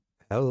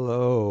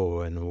Hello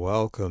and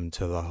welcome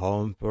to the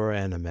Home for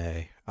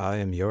Anime. I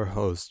am your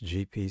host,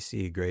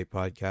 GPC Great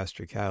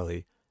Podcaster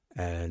Callie,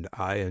 and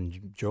I am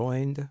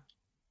joined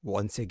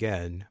once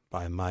again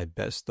by my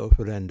besto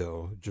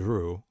friendo,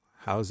 Drew.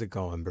 How's it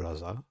going,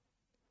 brother?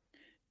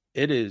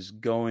 It is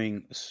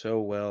going so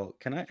well.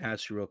 Can I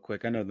ask you real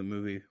quick? I know the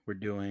movie we're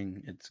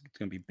doing, it's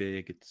going to be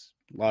big. It's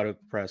a lot of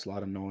press, a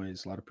lot of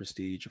noise, a lot of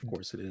prestige. Of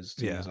course it is.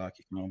 It's a Yeah,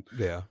 Miyazaki film.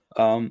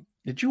 yeah.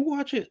 Did you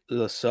watch it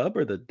the sub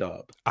or the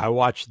dub? I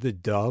watched the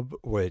dub,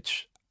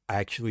 which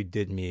actually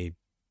did me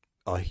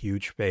a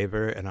huge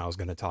favor, and I was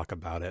going to talk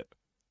about it.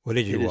 What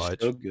did you It is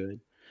so watch?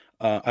 good.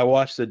 I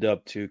watched the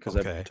dub too because I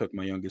Okay, took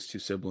my youngest two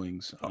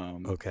siblings.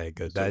 okay,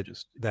 good. So That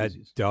just that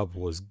easiest. dub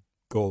was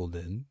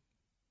golden.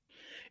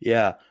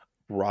 Yeah,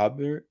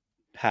 Robert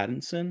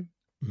Pattinson.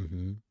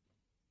 Mm-hmm.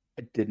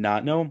 I did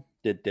not know.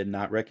 Did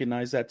not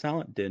recognize that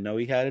talent. Didn't know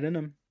he had it in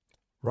him.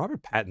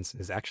 Robert Pattinson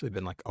has actually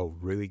been like a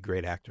really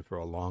great actor for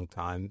a long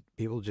time.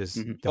 People just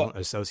Well, don't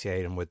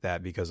associate him with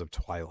that because of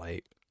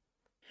Twilight.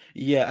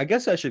 yeah, I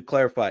guess I should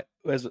clarify.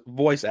 As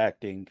voice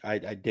acting, I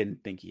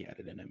didn't think he had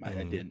it in him. I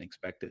Mm, didn't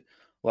expect it.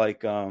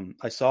 Like,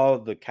 I saw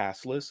the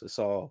cast list. I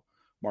saw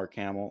Mark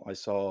Hamill. I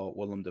saw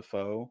Willem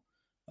Dafoe.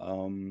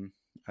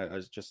 I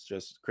was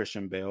just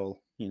Christian Bale.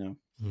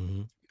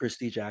 mm-hmm.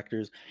 Prestige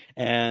actors,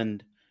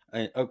 and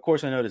of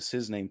course I noticed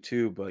his name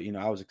too. But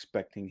I was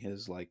expecting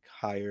his like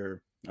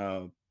higher,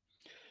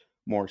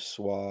 more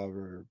suave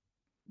or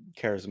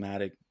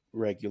charismatic,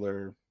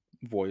 regular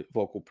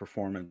vocal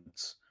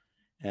performance.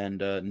 And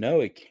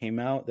no, it came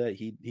out that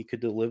he could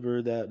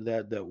deliver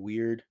that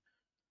weird,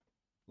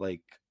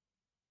 like,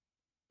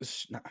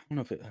 I don't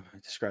know if I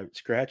described it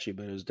scratchy,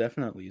 but it was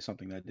definitely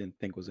something that I didn't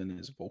think was in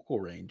his vocal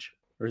range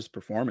or his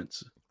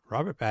performance.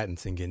 Robert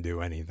Pattinson can do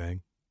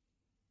anything.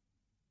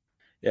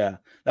 Yeah,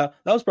 that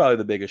was probably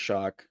the biggest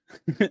shock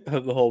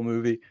of the whole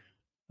movie.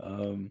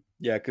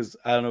 Yeah, because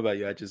I don't know about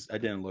you, I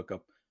didn't look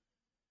up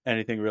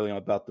anything really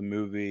about the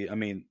movie. I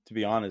mean, to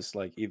be honest,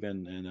 like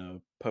even in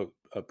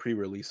a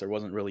pre-release, there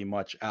wasn't really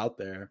much out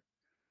there.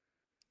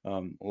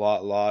 A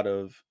lot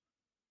of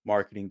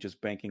marketing just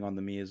banking on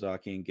the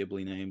Miyazaki and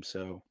Ghibli name.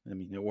 So I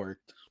mean, it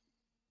worked.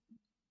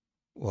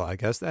 Well, I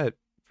guess that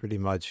pretty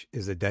much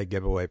is a dead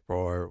giveaway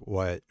for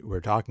what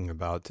we're talking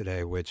about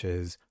today, which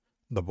is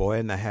The Boy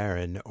and the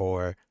Heron,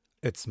 or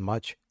its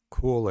much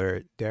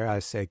cooler, dare I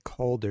say,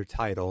 colder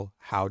title,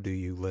 How Do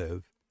You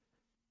Live?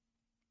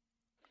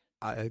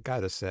 I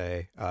gotta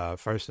say,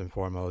 first and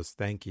foremost,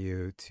 thank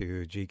you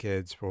to G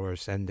Kids for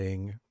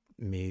sending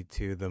me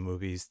to the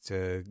movies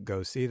to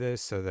go see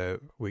this so that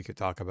we could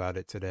talk about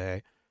it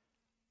today.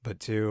 But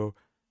two,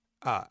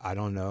 I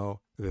don't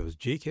know if it was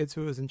G Kids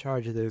who was in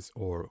charge of this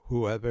or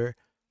whoever,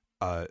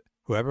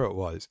 whoever it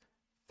was.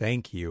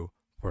 Thank you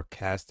for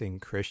casting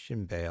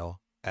Christian Bale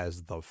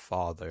as the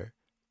father,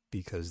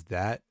 because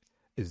that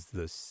is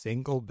the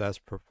single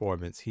best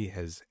performance he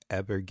has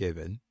ever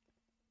given.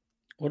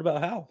 What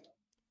about Hal?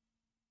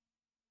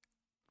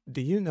 Do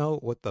you know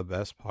what the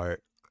best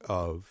part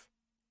of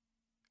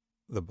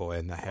The Boy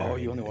and the Oh,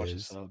 you Heron only watch the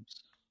is?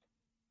 subs.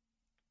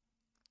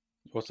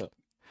 What's up?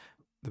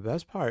 The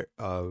best part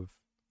of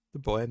The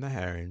Boy and the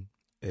Heron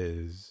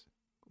is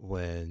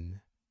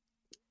when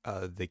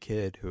the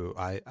kid who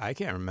I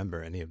can't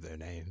remember any of their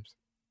names.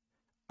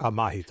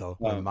 Mahito.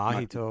 When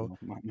Mahito,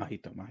 Mahito,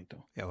 Mahito,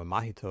 Mahito. yeah, when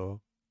Mahito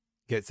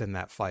gets in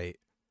that fight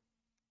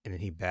and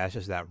then he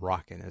bashes that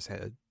rock in his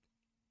head.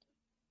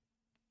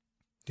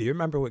 Do you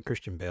remember what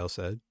Christian Bale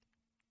said?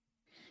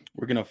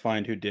 We're gonna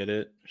find who did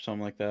it, or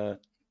something like that.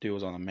 Dude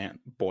was on a man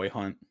boy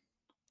hunt.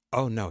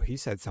 Oh no, he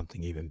said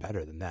something even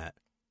better than that.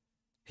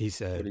 He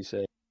What did said, he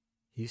say?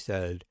 he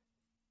said,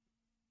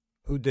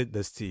 "Who did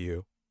this to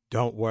you?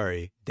 Don't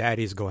worry,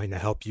 Daddy's going to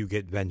help you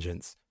get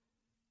vengeance."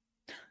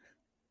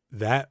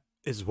 That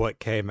is what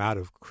came out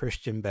of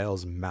Christian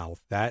Bale's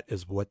mouth. That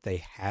is what they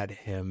had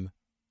him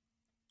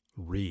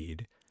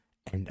read.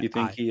 And You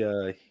think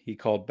he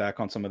called back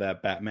on some of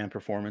that Batman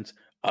performance?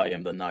 I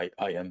am the night.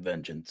 I am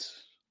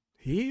vengeance.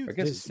 he I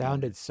guess just it's more.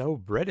 sounded so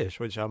British,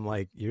 which I'm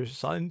like, your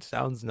son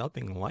sounds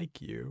nothing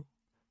like you,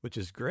 which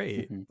is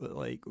great. Mhm. But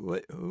like,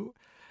 what? Who?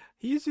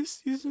 He's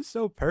just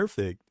so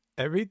perfect.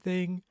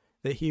 Everything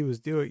that he was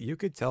doing, you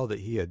could tell that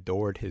he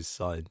adored his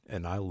son,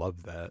 and I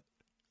love that.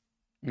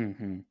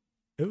 Mhm.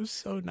 It was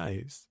so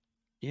nice.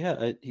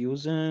 Yeah, he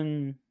was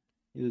in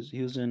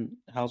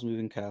Howl's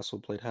Moving Castle.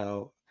 Played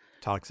Hal. I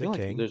feel Toxic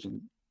like King? there's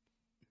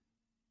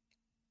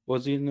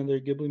was he in another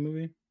Ghibli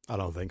movie? I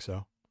don't think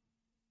so.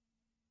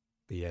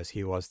 But yes,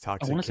 he was I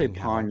Toxic want to say King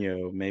Hell.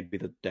 Ponyo, maybe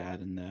the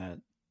dad in that.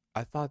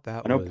 I thought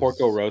that I know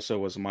Porco was Rosso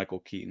was Michael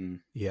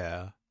Keaton,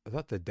 Yeah, I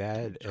thought the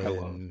dad which I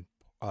love. in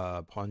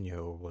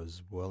Ponyo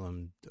was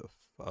Willem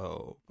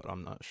Dafoe, but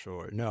I'm not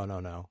sure. No, no,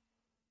 no.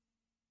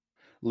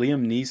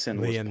 Liam Neeson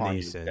was Liam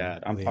Ponyo's Neeson.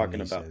 dad. I'm Liam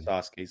talking about Neeson.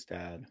 Sasuke's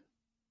dad.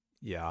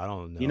 Yeah, I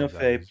don't know Tina if that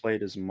Fey was.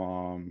 played his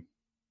mom,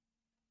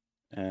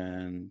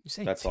 and You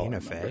say that's all I Tina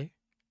remember. Fey?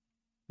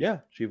 Yeah,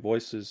 she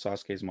voices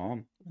Sasuke's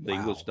mom, the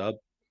English Wow. dub.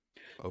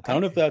 I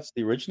don't know if Okay. that's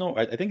the original.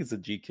 I think it's the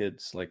G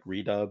Kids like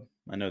redub.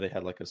 I know they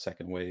had like a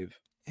second wave.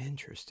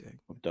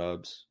 Interesting. of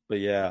dubs. But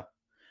yeah,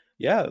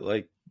 yeah,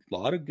 like a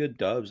lot of good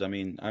dubs. I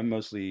mean, I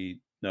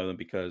mostly know them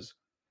because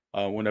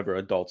whenever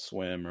Adult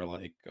Swim or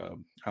like I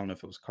don't know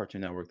if it was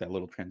Cartoon Network, that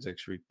little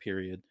transitory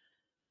period,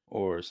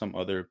 or some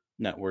other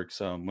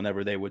networks,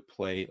 whenever they would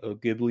play a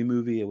Ghibli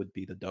movie, it would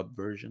be the dub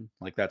version.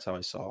 Like that's how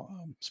I saw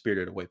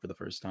Spirited Away for the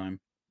first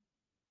time.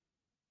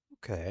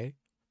 Okay.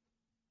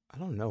 I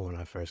don't know when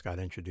I first got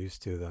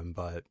introduced to them,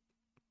 but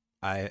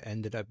I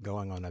ended up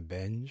going on a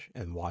binge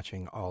and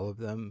watching all of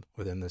them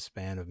within the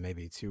span of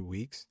maybe 2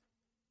 weeks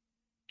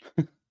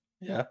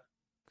Yeah.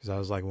 because I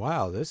was like,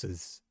 wow, this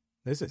is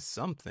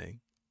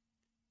something.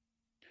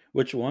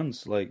 Which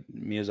ones? Like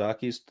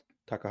Miyazaki's,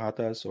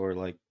 Takahata's, or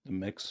like the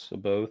mix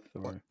of both?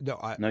 Or No,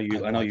 I no, I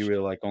you. I know you watched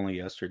really like Only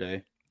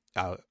Yesterday.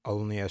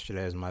 Only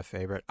Yesterday is my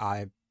favorite.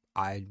 I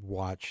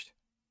watched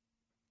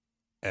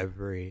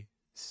every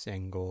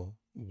single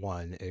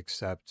one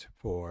except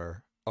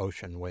for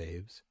Ocean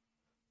Waves.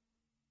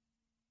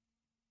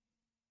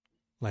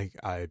 Like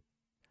I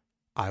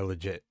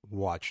legit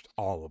watched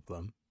all of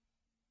them.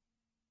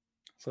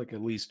 It's like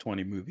at least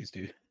 20 movies,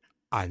 dude.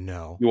 I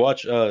know. You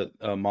watch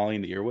Molly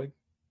and the Earwig?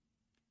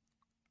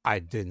 I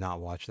did not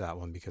watch that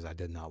one because I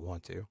did not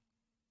want to.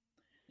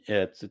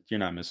 Yeah, you're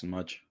not missing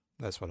much.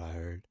 That's what I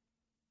heard.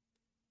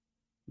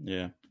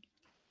 Yeah.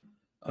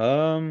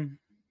 Um.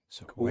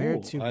 So where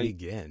Cool. to I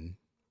begin?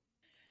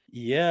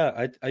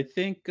 Yeah. I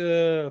think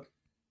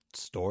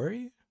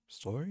Story?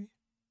 Story?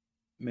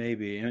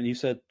 maybe. And you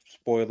said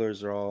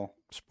spoilers are all.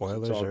 So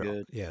it's Spoilers all are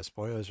good.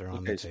 spoilers are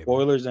on the Okay. table.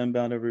 Spoilers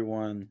inbound,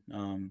 everyone.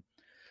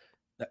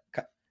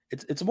 That,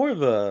 it's more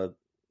of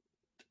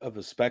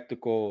a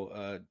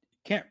spectacle.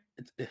 Can't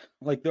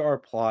like there are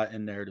plot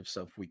and narrative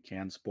stuff we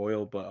can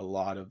spoil, but a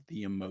lot of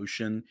the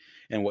emotion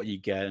and what you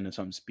get and if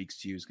something speaks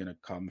to you is going to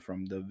come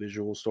from the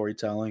visual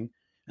storytelling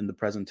and the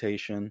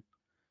presentation.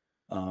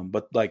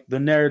 But like the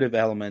narrative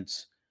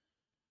elements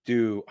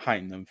do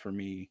heighten them for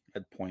me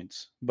at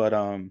points.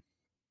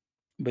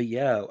 But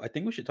yeah, I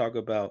think we should talk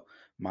about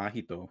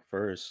Mahito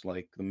first.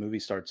 Like the movie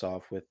starts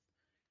off with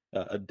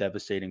a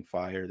devastating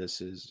fire.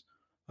 This is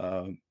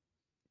um,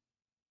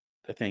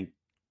 I think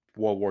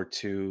World War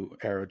II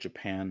era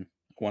Japan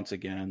once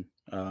again.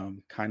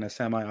 Kind of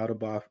semi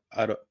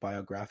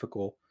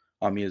autobiographical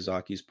on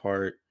Miyazaki's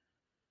part.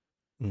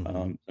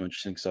 Mm-hmm. Some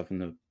interesting stuff in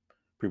the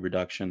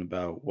pre-production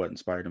about what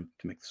inspired him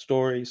to make the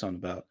story. Something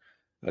about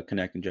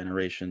connecting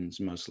generations,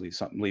 mostly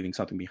something leaving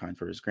something behind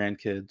for his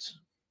grandkids.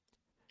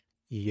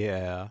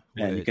 Yeah,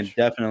 And you can which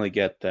definitely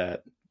get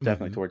that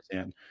definitely mm-hmm. towards the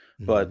end.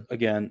 Mm-hmm. But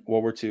again,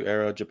 World War II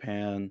era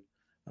Japan.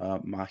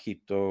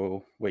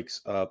 Mahito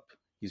wakes up.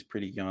 He's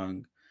pretty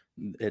young.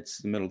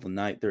 It's the middle of the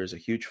night. There's a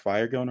huge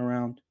fire going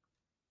around,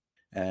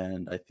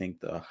 and I think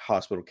the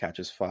hospital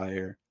catches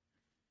fire.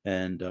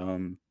 And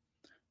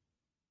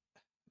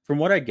from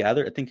what I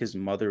gather, I think his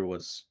mother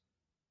was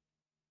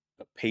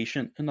a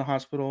patient in the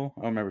hospital.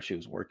 I don't remember if she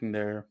was working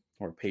there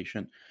or a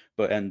patient,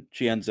 but and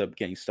she ends up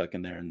getting stuck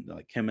in there, and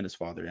like him and his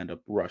father end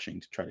up rushing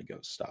to try to go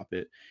stop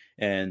it.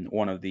 And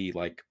one of the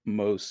like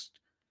most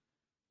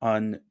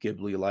un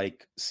Ghibli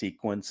like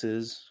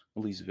sequences,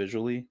 at least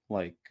visually,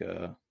 like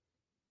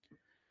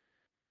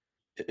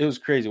it was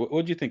crazy. What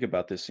did you think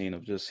about this scene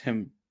of just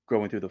him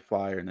going through the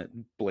fire and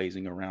it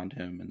blazing around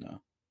him? And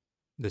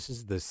This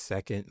is the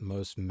second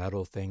most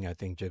metal thing I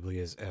think Ghibli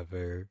has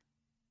ever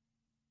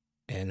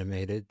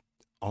animated.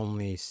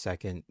 Only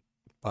second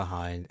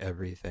behind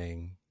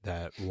everything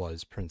that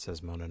was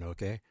Princess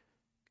Mononoke.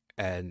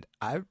 And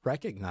I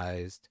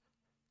recognized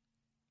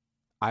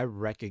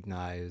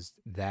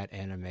that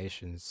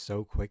animation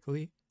so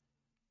quickly.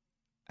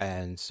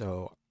 And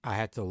so I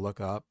had to look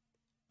up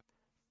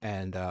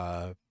and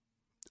Ohira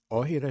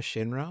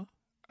Shinra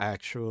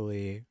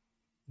actually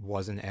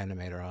was an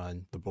animator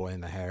on The Boy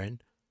and the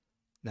Heron.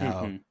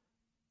 Now, Mhm.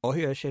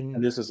 Ohira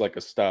And Shin, this is like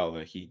a style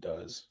that he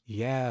does.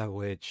 yeah,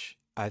 which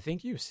I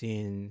think you've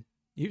seen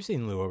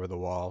Lou Over the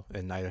Wall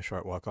and Night a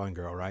Short Walk on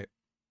Girl, right?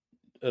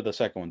 The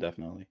second one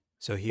definitely.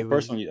 So he The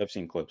first was one I've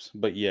seen clips,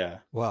 but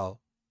yeah.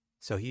 well,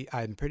 so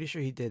I'm pretty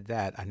sure he did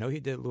that. I know he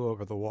did Lou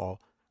Over the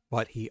Wall,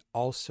 but he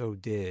also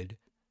did.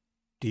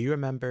 Do you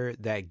remember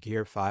that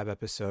Gear 5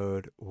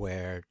 episode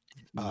where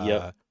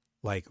Yep. uh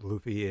like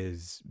Luffy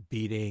is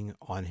beating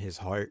on his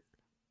heart?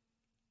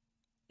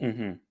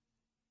 Mhm.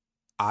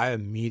 I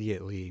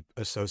immediately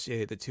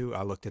associated the two.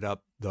 I looked it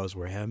up. Those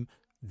were him.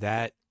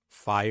 That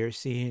fire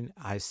scene,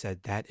 I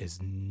said that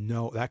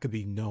could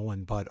be no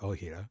one but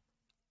Ohira.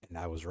 And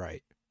I was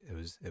right. It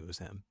was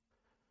him.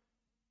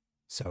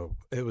 So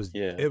it was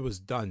Yeah. it was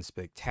done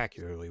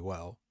spectacularly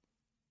well.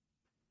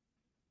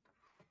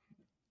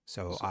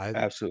 So It's I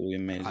absolutely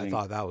I amazing.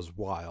 thought that was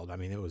wild. I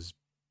mean, it was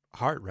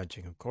heart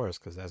wrenching, of course,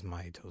 because that's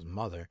Mahito's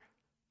mother.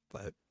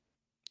 But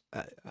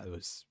I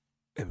was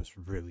it was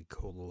really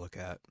cool to look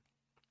at.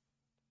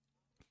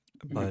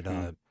 But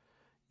Mhm.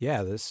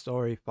 yeah, this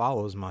story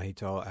follows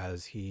Mahito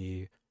as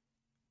he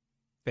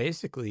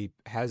basically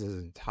has his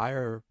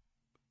entire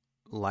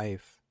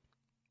life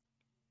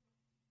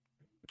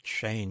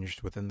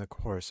changed within the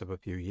course of a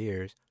few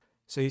years.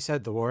 So you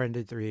said the war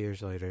ended 3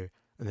 years later.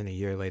 And then a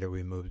year later,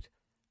 we moved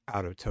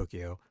out of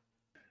Tokyo.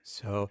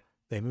 So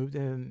they moved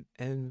him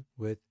in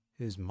with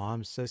his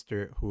mom's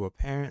sister, who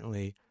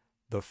apparently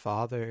the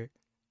father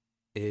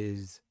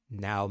is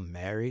now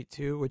married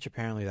to, which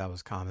apparently that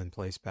was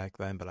commonplace back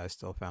then, but I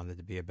still found it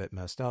to be a bit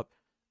messed up.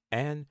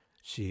 And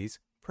she's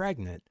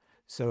pregnant.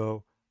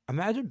 So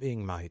imagine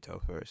being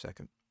Mahito for a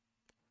second.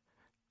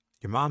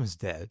 Your mom is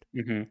dead.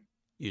 Hmm.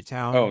 Your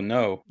Oh town,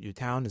 no. your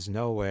town is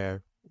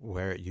nowhere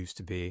where it used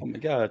to be, Oh my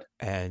God.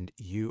 and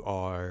you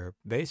are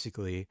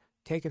basically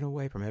taken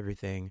away from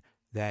everything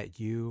that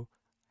you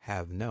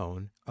have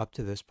known up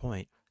to this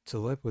point to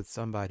live with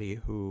somebody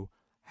who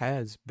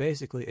has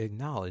basically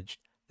acknowledged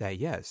that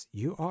yes,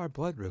 you are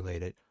blood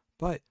related,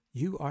 but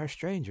you are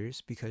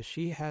strangers because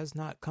she has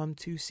not come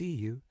to see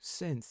you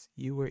since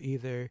you were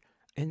either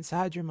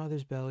inside your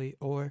mother's belly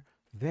or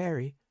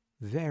very,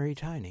 very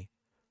tiny.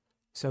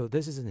 So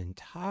this is an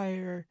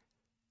entire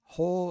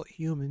whole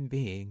human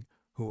being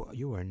who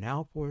you are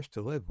now forced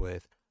to live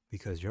with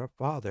because your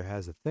father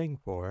has a thing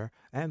for her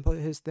and put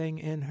his thing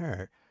in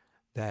her,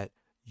 that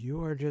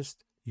you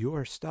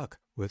are stuck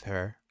with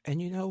her.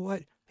 And you know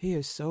what? He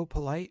is so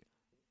polite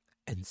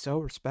and so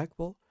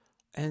respectful.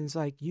 And it's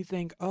like you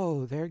think,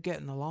 oh, they're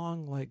getting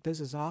along, like this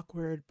is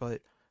awkward,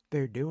 but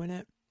they're doing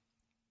it.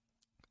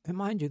 And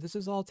mind you, this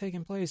is all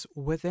taking place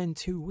within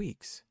 2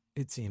 weeks,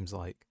 it seems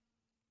like.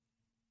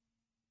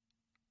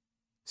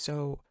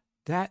 So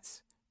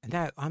that's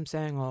that. I'm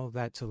saying all of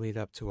that to lead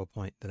up to a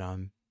point that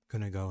I'm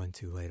going to go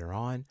into later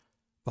on.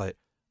 But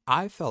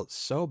I felt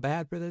so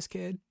bad for this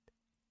kid.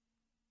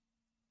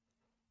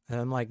 And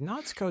I'm like,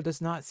 Natsuko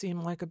does not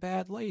seem like a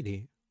bad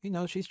lady. You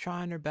know, she's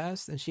trying her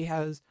best, and she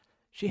has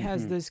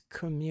Hmm. this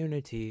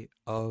community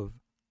of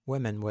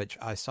women, which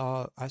I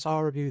saw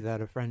a review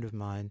that a friend of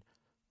mine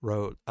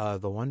wrote,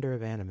 The Wonder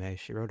of Anime.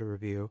 She wrote a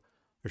review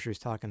where she was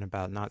talking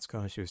about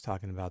Natsuko, and she was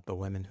talking about the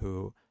women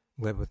who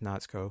live with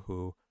Natsuko,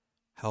 who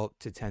help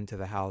to tend to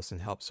the house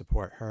and help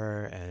support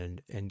her,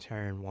 and in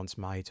turn, once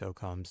Mahito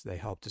comes, they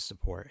help to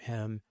support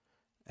him.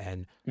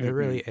 And there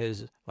really Hmm.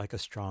 is like a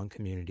strong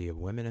community of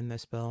women in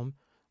this film,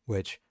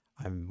 which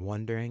I'm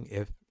wondering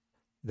if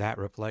that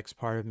reflects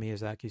part of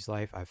Miyazaki's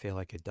life. I feel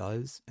like it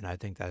does, and I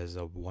think that is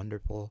a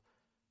wonderful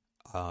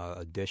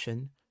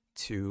addition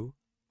to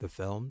the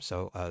film.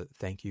 So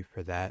thank you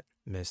for that,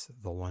 Miss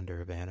The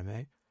Wonder of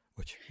Anime,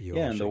 which you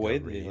Yeah, all and the should go way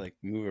they read. like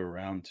move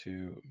around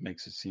too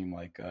makes it seem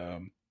like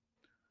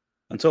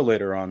until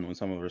later on when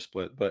some of them are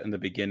split, but in the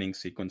beginning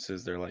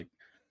sequences they're like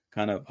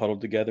kind of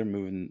huddled together,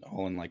 moving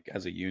all in like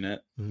as a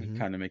unit. It Mm-hmm.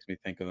 kind of makes me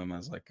think of them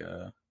as like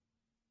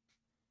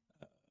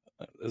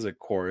as a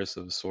chorus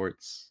of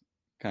sorts,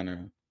 kind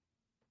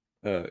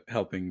of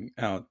helping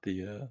out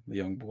the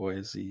young boy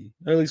as he,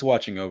 or at least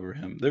watching over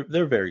him.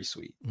 They're very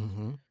sweet.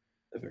 Mm-hmm.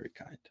 They're very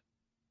kind.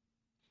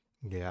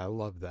 Yeah, I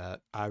love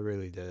that. I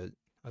really did.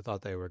 I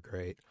thought they were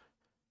great.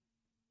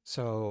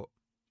 So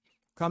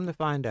come to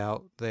find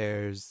out,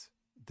 there's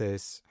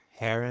this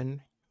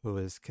Heron who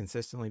is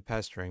consistently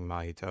pestering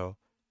Mahito.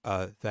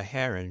 The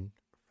Heron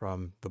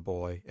from the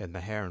boy, and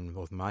the Heron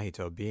with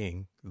Mahito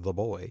being the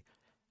boy.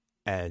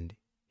 And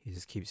he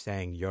just keeps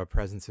saying, Your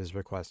presence is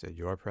requested.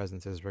 Your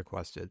presence is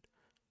requested.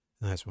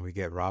 And that's when we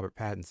get Robert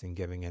Pattinson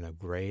giving in a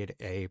grade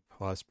A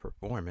plus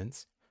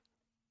performance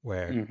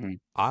where Hmm.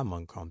 I'm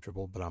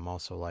uncomfortable, but I'm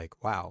also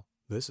like, wow,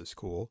 this is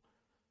cool.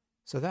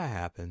 So that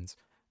happens.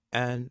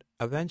 And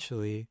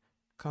eventually,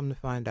 come to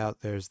find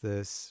out, there's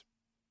this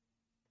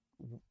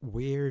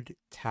weird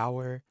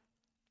tower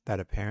that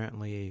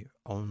apparently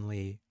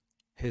only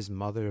his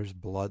mother's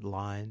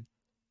bloodline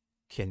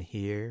can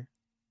hear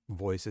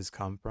voices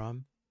come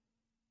from.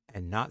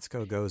 And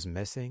Natsuko goes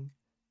missing,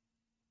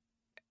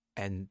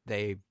 and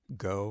they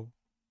go,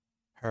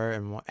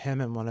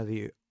 him and one of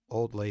the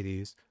old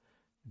ladies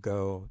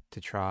go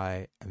to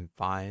try and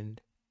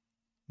find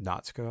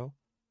Natsuko.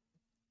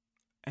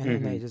 And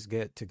then they Hmm. just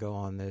get to go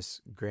on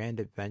this grand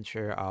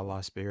adventure a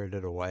la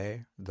Spirited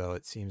Away, though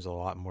it seems a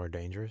lot more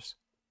dangerous.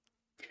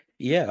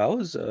 Yeah, I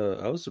was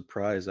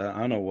surprised. I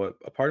don't know what,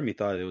 a part of me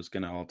thought it was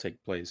gonna all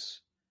take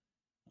place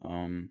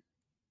um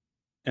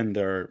in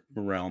their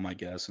realm, I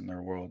guess, in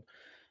their world.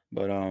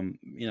 But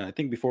I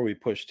think before we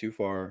push too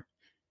far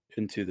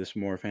into this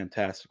more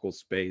fantastical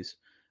space,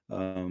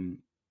 um,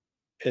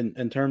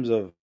 in terms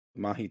of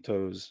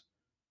Mahito's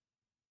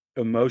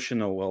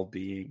emotional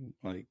well-being,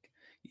 like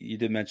you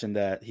did mention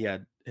that he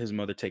had his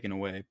mother taken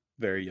away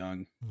very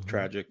young, Mm-hmm.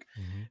 tragic,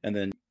 Mm-hmm. and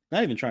then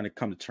not even trying to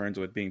come to terms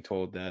with being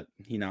told that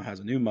he now has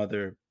a new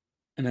mother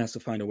and has to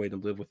find a way to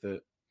live with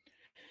it,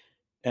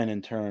 and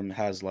in turn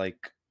has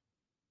like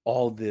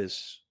all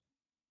this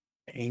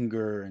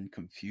anger and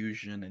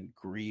confusion and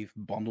grief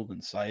bundled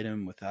inside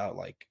him without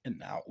like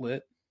an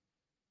outlet,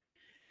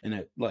 and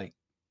it like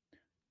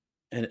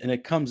and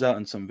it comes out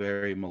in some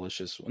very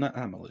malicious, well,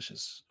 not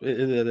malicious, it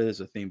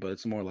is a theme, but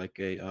it's more like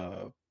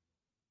a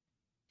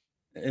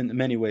in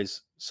many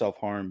ways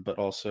self-harm, but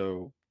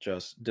also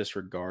just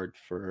disregard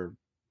for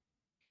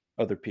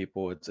other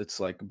people. It's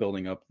like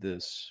building up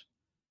this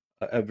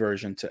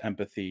aversion to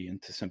empathy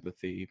and to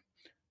sympathy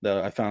that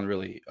I found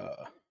really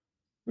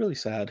really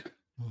sad.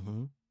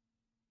 Mm-hmm.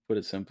 put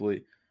it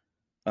simply.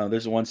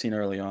 There's one scene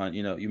early on,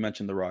 you know, you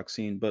mentioned the rock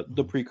scene, but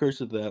the Mm-hmm.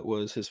 precursor to that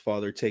was his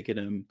father taking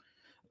him.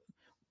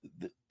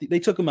 They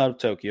took him out of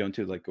Tokyo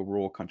into like a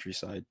rural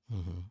countryside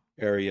Mm-hmm.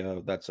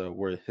 area. That's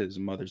where his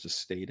mother's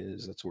estate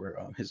is. That's where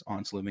his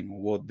aunt's living.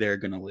 Well, they're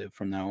gonna live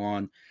from now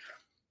on.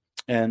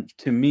 And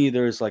to me,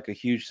 there's like a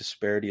huge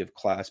disparity of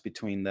class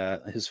between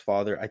that. His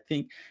father, I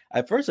think,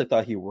 at first I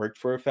thought he worked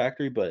for a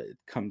factory, but it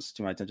comes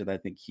to my attention that I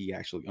think he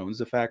actually owns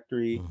the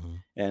factory. Mm-hmm.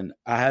 And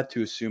I had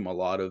to assume a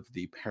lot of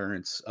the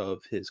parents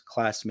of his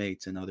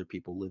classmates and other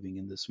people living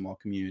in this small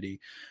community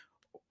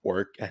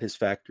work at his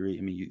factory.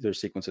 I mean,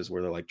 there's sequences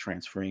where they're like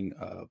transferring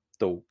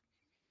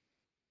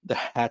the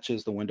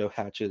hatches, the window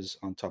hatches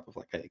on top of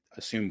like I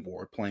assume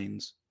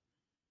warplanes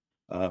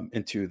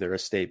into their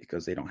estate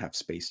because they don't have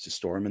space to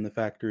store them in the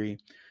factory.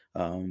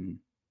 Um,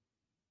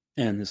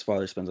 and his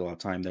father spends a lot of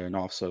time there, and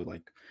also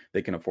like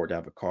they can afford to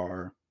have a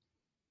car.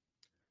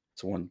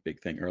 It's one big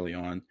thing early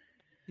on.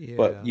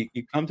 But Yeah.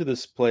 you come to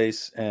this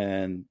place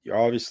and you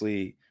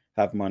obviously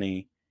have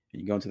money.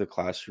 You go into the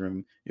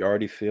classroom, you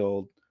already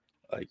feel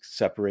like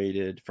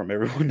separated from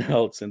everyone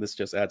else, and this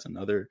just adds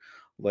another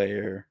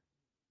layer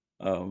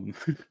um,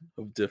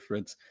 of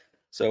difference.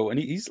 So, and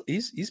he's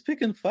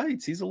picking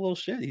fights. He's a little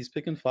shit. He's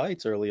picking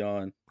fights early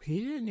on. He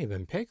didn't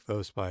even pick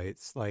those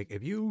fights. Like,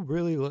 if you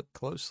really look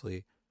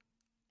closely,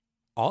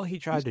 all he He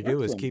tried to do starts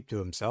was them. keep to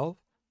himself.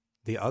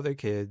 The other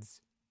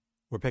kids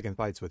were picking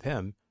fights with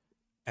him.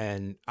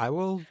 And I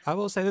will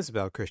say this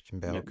about Christian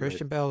Bale. Yeah, right.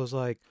 Christian Bale was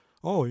like,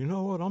 "Oh, you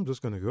know what? I'm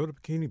just gonna go to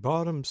Bikini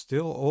Bottom,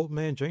 steal Old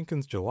Man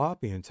Jenkins'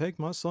 jalopy, and take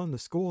my son to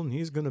school, and the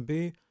he's gonna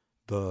be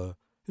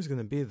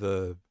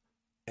the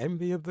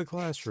envy of the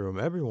classroom.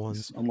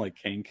 I'm like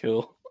Kane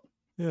Kill.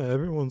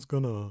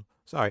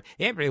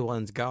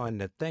 Everyone's going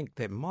to think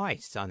that my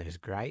son is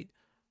great."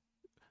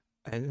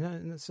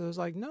 And so it's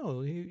like,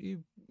 no,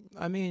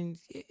 I mean,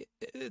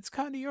 it's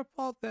kind of your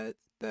fault that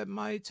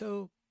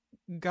Maito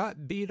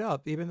got beat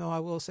up, even though I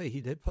will say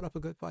he did put up a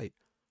good fight.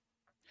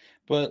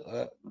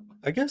 But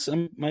I guess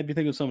I might be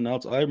thinking of someone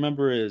else. I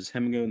remember is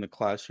him going in the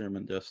classroom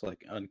and just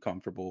like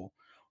uncomfortable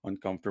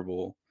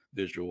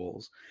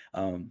visuals.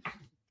 Um,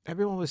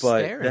 Everyone was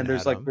but then staring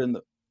there's at like him. been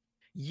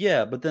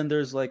yeah, but then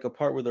there's like a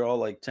part where they're all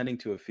like tending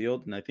to a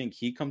field, and I think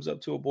he comes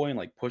up to a boy and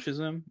like pushes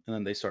him, and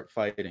then they start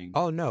fighting.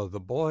 Oh no, the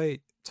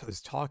boy was Or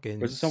is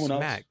talking it someone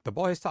smack. else? The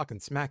boy is talking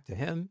smack to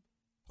him,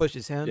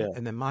 pushes him, Yeah.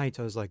 and then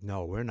Mahito's like,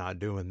 "No, we're not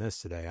doing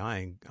this today. I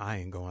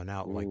ain't going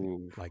out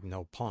Ooh, like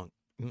no punk."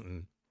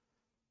 Mm-mm.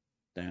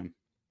 damn.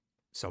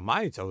 So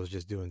Mahito was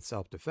just doing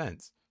self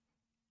defense,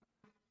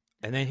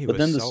 and then he But was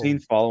then the scene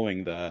so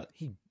following that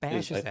he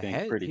is, I bashes the think,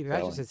 head. pretty He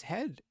bashes telling. his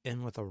head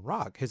in with a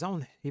rock. His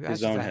own. He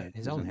His bashes own the head, head.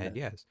 his His own own head. head.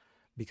 Yes,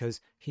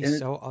 because he's And it,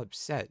 so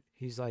upset.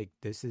 He's like,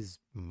 "This is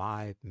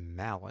my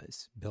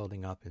malice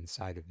building up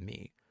inside of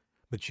me."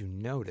 But you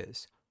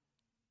notice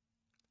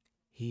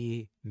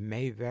he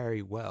may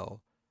very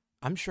well.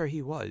 I'm sure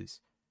he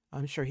was.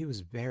 I'm sure he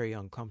was very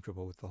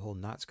uncomfortable with the whole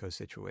Natsuko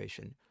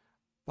situation.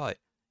 But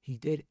he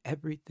did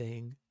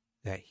everything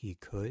that he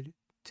could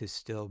to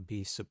still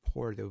be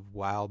supportive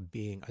while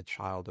being a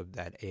child of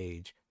that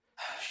age.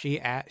 She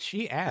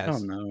I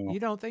don't asked, know. "You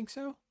don't think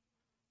so?"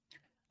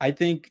 I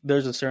think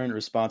there's a certain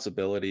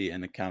responsibility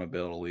and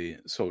accountability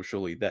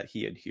socially that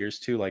he adheres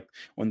to. Like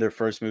when they're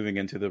first moving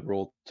into the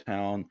rural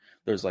town,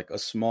 there's like a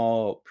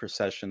small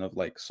procession of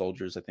like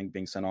soldiers, I think,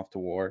 being sent off to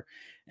war.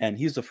 And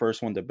he's the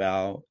first one to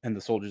bow, and the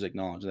soldiers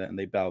acknowledge that and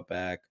they bow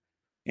back.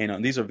 You know,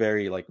 and these are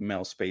very like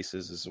male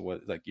spaces, is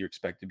what like you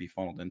expect to be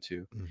funneled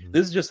into. Mm-hmm.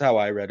 This is just how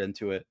I read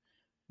into it.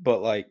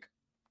 But like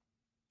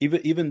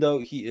even though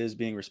he is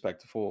being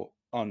respectful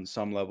on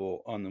some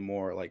level on the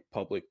more like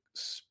public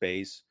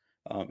space,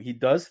 he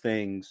does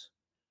things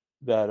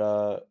that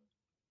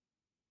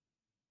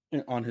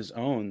on his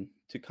own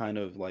to kind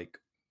of like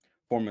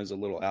form as a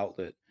little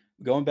outlet.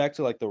 Going back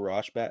to like the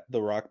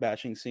rock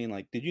bashing scene,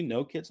 like did you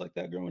know kids like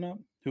that growing up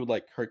who would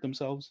like hurt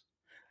themselves?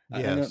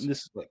 I know Yes.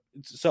 this is like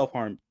self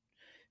harm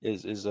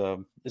is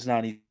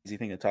not an easy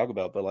thing to talk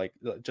about, but like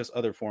just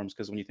other forms,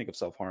 because when you think of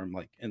self harm,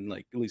 like in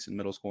like at least in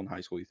middle school and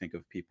high school, you think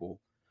of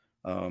people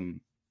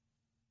um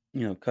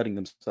cutting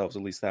themselves.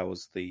 At least that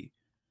was the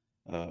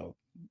uh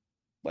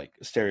like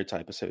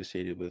stereotype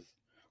associated with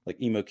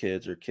like emo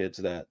kids or kids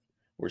that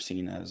were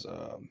seen as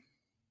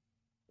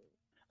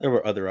they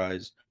were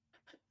otherized.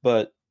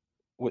 But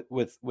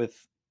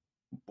with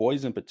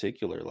boys in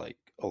particular, like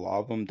a lot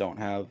of them don't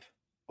have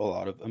a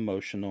lot of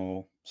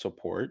emotional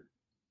support.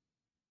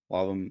 A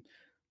lot of them,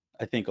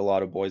 I think, a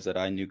lot of boys that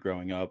I knew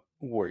growing up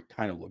were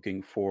kind of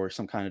looking for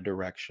some kind of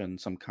direction,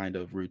 some kind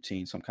of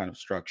routine, some kind of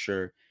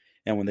structure,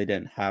 and when they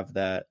didn't have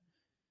that,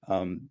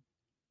 um,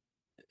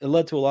 it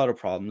led to a lot of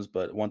problems.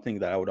 But one thing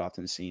that I would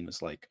often see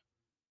is like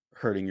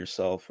hurting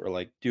yourself or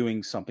like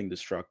doing something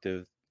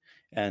destructive,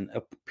 and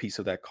a piece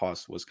of that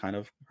cost was kind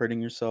of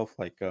hurting yourself.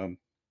 Like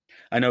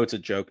I know it's a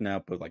joke now,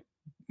 but like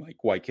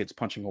white kids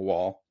punching a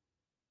wall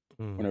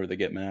Mm. whenever they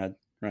get mad,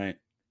 right?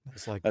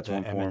 That's like That's the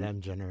one form. Eminem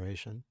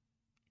generation.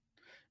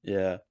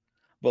 Yeah.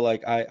 But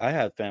like I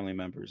have family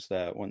members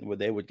that when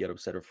they would get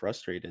upset or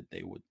frustrated,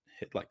 they would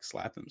hit like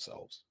slap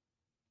themselves.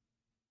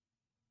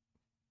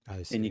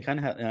 I And you see. kind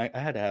of had, I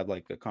had to have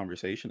like a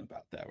conversation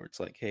about that where it's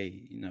like,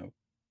 hey,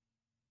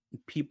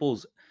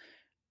 people's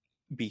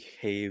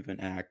behave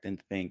and act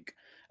and think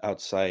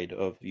outside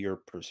of your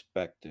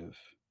perspective,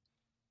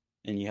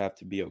 and you have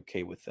to be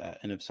okay with that.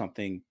 And if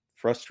something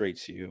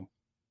frustrates you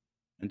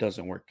and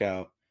doesn't work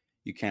out,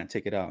 you can't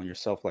take it out on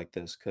yourself like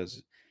this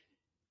because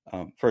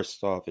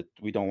first off,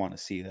 we don't want to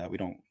see that. We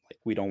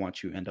don't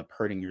want you to end up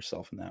hurting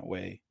yourself in that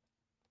way.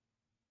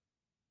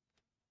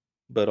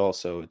 But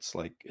also, it's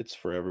like it's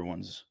for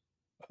everyone's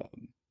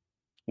um,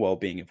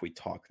 well-being if we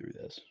talk through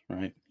this,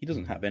 right? He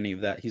doesn't Hmm. have any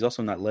of that. He's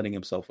also not letting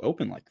himself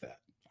open like that.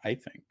 I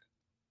think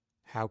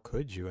How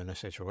could you in a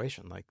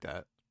situation like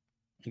that?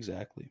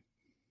 exactly.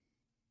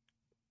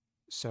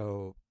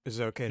 So, is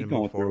it okay to Keep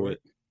move going through forward?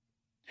 it.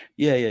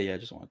 Yeah, yeah, yeah. I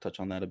just want to touch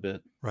on that a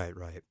bit. Right,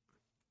 right.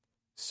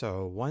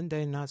 So one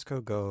day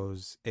Natsuko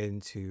goes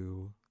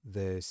into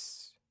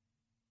this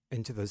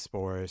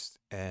forest,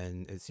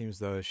 and it seems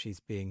though she's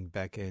being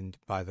beckoned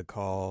by the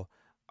call,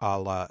 a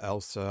la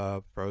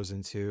Elsa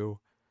Frozen 2,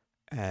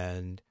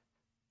 and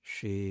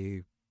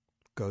she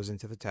goes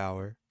into the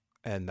tower,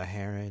 and the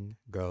Heron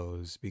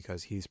goes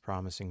because he's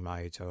promising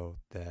Mahito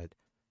that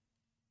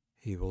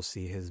he will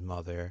see his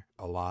mother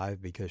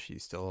alive because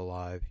she's still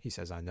alive. He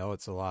says, I know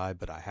it's alive,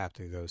 but I have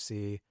to go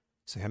see.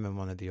 So him and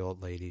one of the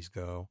old ladies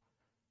go,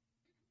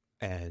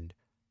 and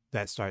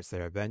that starts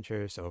their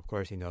adventure. So, of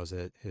course, he knows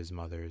that his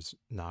mother's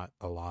not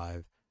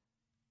alive.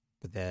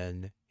 But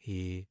then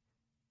he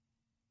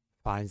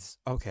finds,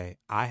 okay,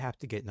 I have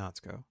to get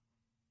Natsuko.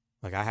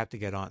 Like, I have to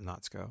get Aunt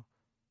Natsuko.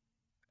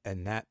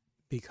 And that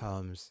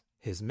becomes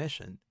his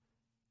mission.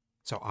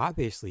 So,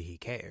 obviously, he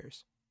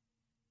cares.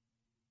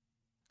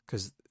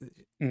 Because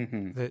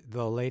Mm-hmm.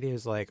 the lady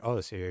is like,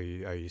 oh, so are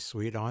you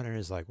sweet on her?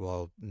 Is like,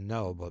 well,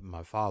 no, but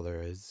my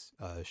father is,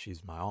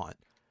 she's my aunt.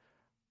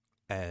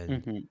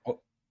 And, Mm-hmm.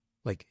 Oh,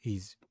 like,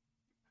 he's,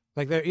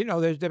 like, there,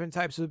 there's different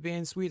types of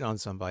being sweet on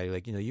somebody.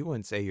 Like, you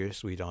wouldn't say you're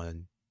sweet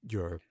on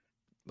your,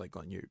 like,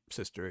 on your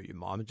sister or your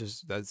mom. It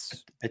just,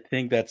 that's, I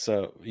think that's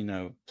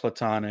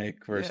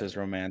platonic yeah, versus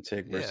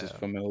romantic versus yeah,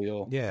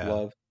 familial yeah,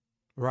 love.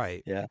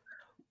 right. Yeah.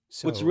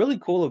 What's So, really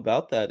cool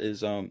about that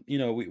is,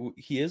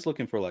 he is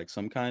looking for like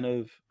some kind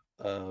of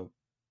uh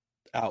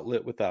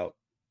outlet without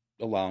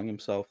allowing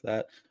himself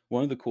that.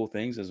 One of the cool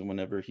things is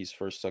whenever he's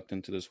first sucked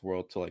into this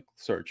world to like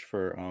search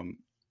for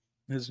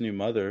his new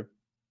mother,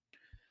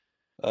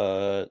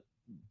 uh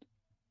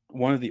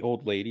one of the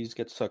old ladies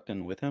gets sucked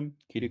in with him.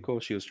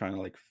 Kiriko, she was trying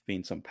to like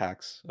fiend some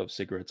packs of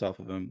cigarettes off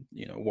of him.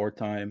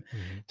 Wartime,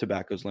 mm-hmm,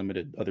 tobacco's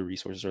limited, other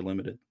resources are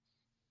limited.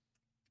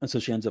 And so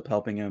she ends up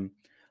helping him.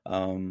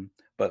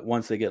 But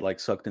once they get like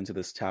sucked into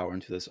this tower,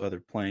 into this other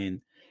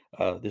plane,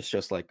 there's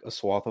just like a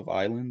swath of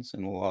islands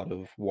and a lot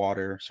of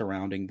water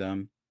surrounding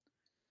them.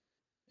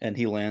 And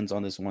he lands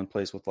on this one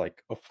place with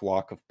like a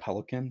flock of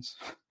pelicans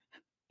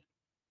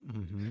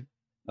mm-hmm,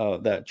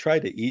 that try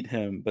to eat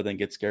him, but then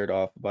get scared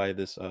off by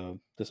this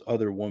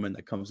other woman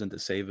that comes in to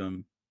save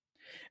him.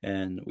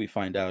 And we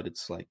find out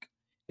it's like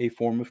a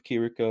form of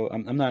Kiriko.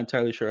 I'm not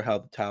entirely sure how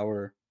the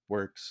tower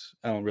works.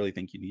 I don't really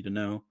think you need to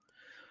know,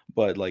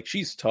 but like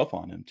she's tough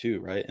on him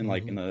too, right? And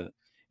like mm-hmm,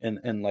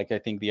 and like I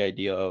think the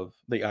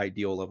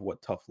ideal of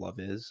what tough love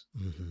is.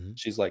 mm-hmm,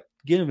 She's like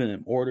giving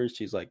him orders.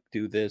 She's like,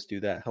 do this, do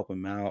that, help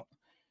him out.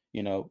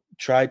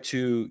 Try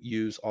to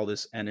use all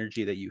this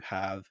energy that you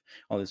have,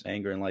 all this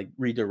anger, and like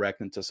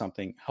redirect into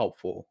something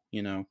helpful.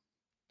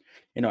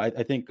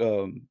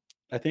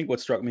 I think what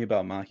struck me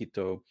about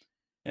Mahito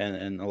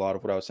and a lot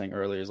of what I was saying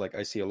earlier is like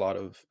I see a lot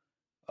of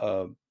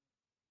uh,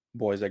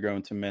 boys that grow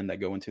into men that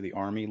go into the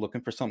army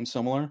looking for something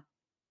similar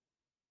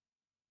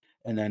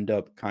and end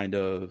up kind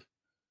of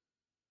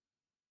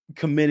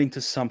committing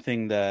to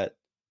something that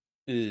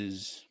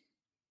is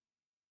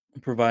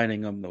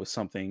providing them with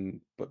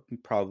something, but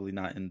probably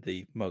not in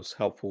the most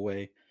helpful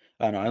way.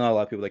 I know a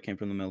lot of people that came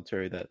from the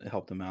military that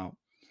helped them out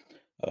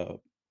uh,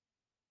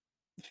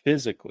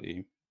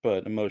 physically,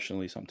 but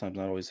emotionally sometimes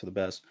not always to the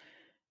best.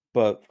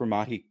 But for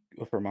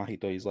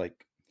Mahito,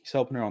 he's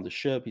helping her on the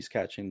ship. He's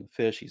catching the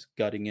fish. He's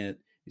gutting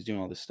it. He's doing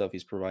all this stuff.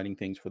 He's providing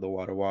things for the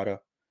Wada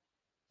Wada.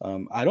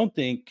 I don't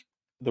think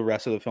the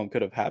rest of the film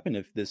could have happened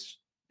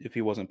if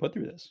he wasn't put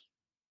through this.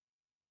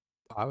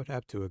 I would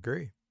have to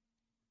agree.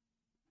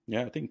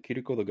 Yeah, I think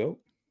Kiriko the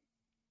goat.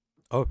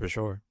 Oh, for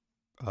sure.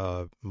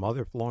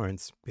 Mother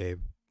Florence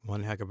gave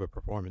one heck of a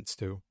performance,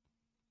 too.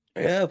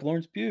 Yeah,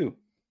 Florence Pugh.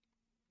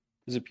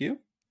 Is it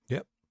Pugh?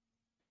 Yep,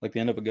 Like the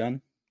end of a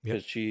gun yep.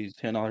 because she's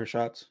hitting all her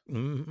shots.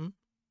 Mm-hmm.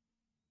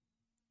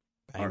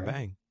 All Bang, right,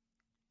 bang.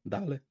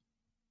 dale.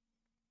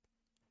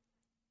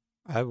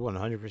 I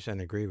 100%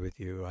 agree with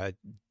you.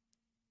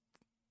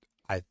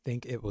 I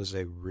think it was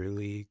a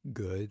really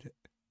good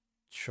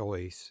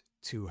choice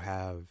to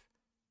have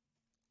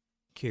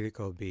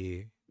Kiriko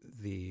be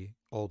the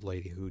old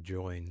lady who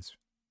joins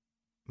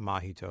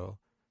Mahito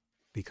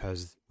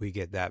because we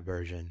get that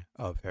version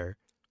of her.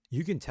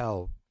 You can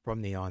tell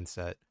from the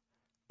onset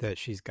that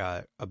she's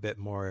got a bit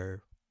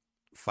more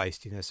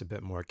feistiness, a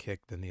bit more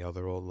kick than the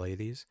other old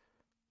ladies.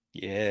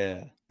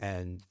 Yeah.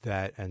 And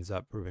that ends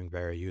up proving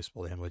very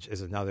useful to him, which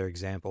is another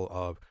example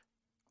of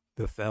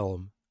the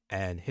film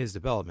and his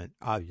development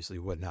obviously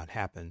would not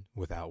happen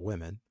without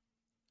women.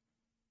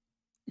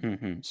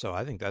 Hmm. So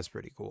I think that's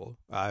pretty cool.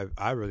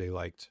 I really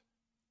liked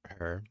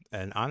her,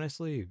 and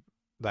honestly,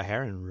 the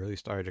Heron really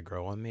started to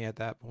grow on me at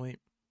that point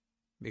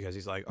because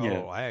he's like,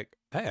 Yeah. oh, I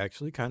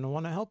actually kind of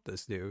want to help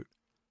this dude.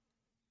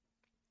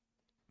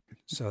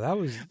 So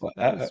Well,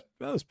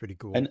 that was pretty I,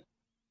 cool. kn-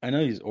 I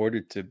know he's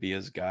ordered to be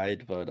his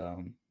guide, but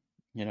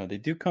they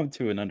do come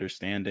to an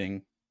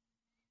understanding.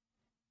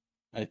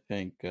 I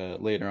think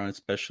later on,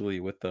 especially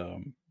with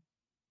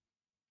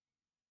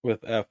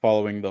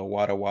following the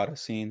Wada Wada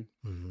scene,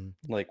 Hmm.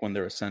 like when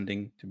they're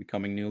ascending to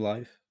becoming new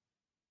life,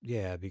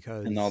 Yeah,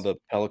 and all the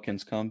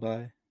pelicans come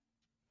by.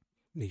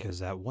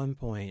 because at one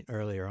point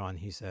earlier on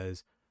he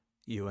says,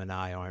 "You and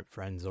I aren't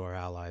friends or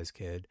allies,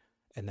 kid,"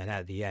 and then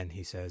at the end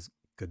he says,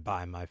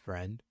 "Goodbye, my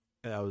friend."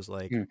 And I was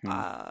like,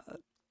 Hmm.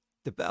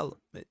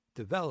 development,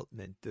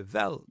 development,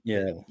 development.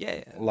 Yeah,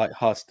 Yeah. like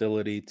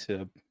hostility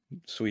to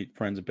sweet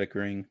friends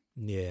bickering. It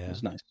Yeah.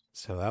 was nice.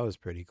 So that was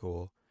pretty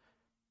cool.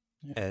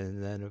 Yeah.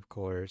 And then of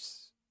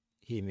course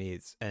he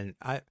meets and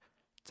I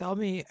tell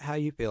me how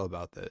you feel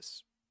about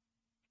this.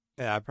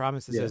 Yeah, I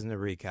promise this Yeah. isn't a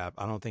recap.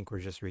 I don't think we're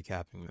just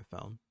recapping the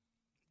film.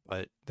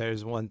 But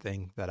there's one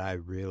thing that I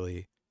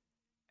really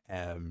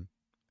am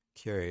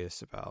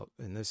curious about,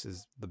 and this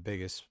is the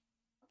biggest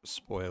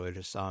spoiler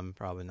to some,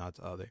 probably not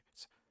to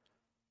others.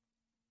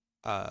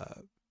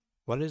 Uh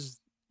what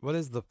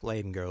is the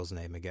flame girl's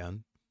name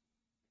again?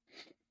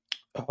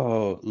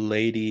 Oh,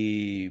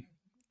 Lady.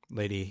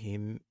 Lady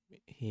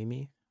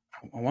Hemi?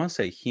 I want to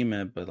say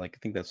Hime, but like I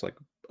think that's like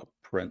a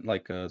print,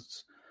 like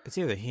It's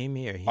either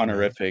Hemi or Hime.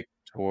 honorific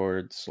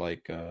towards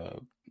like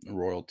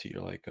royalty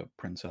or like a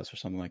princess or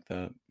something like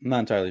that. I'm not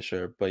entirely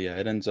sure, but yeah,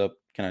 it ends up.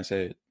 Can I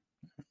say it?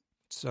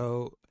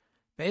 So,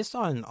 based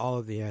on all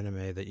of the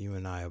anime that you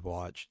and I have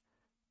watched,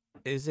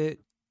 is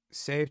it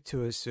safe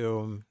to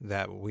assume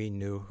that we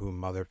knew who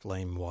Mother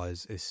Flame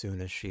was as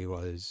soon as she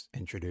was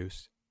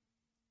introduced?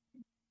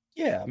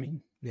 Yeah, I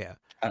mean, Yeah.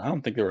 I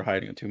don't think they were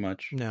hiding it too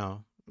much.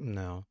 No,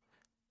 no.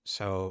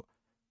 So,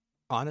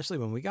 honestly,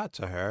 when we got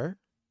to her,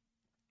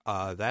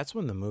 that's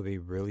when the movie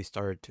really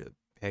started to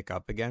pick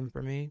up again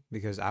for me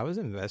because I was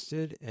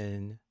invested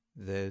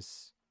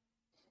this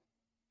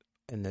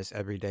in this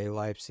everyday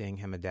life, seeing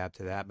him adapt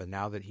to that. But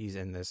now that he's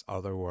in this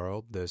other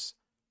world, this,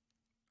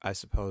 I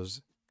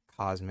suppose,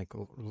 cosmic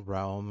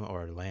realm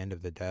or land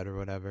of the dead or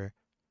whatever,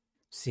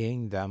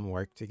 seeing them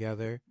work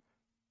together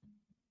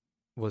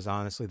was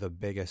honestly the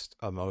biggest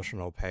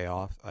emotional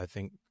payoff I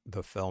think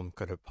the film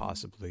could have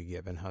possibly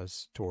given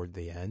us toward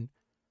the end.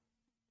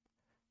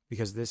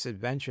 Because this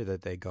adventure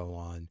that they go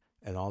on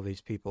and all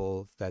these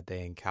people that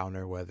they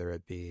encounter, whether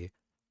it be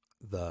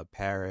the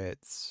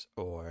parrots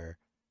or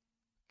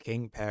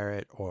King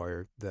Parrot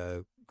or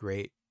the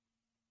great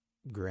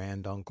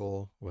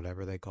granduncle,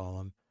 whatever they call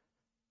him,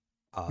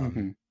 um,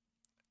 Hmm.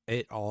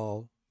 it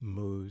all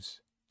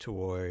moves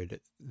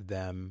toward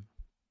them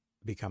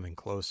becoming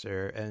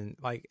closer. And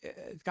like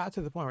it got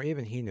to the point where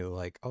even he knew,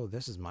 like, oh,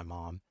 this is my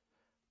mom.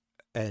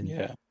 And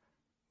Yeah.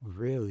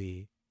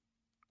 really,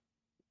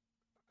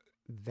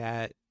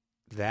 that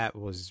that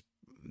was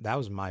that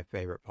was my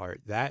favorite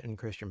part. That and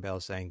Christian Bale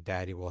saying,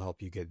 "Daddy will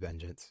help you get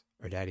vengeance,"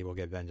 or "Daddy will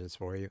get vengeance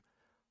for you."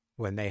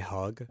 When they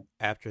hug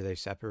after they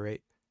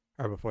separate,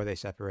 or before they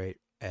separate,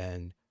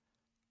 and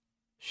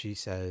she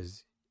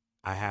says,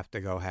 "I have to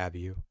go have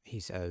you."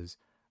 He says,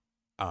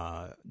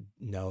 uh,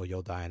 "No,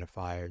 you'll die in a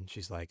fire." And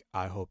she's like,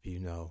 "I hope you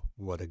know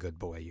what a good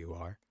boy you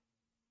are."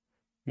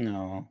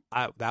 No.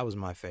 That was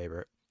my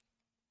favorite.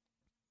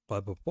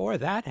 But before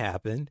that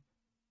happened,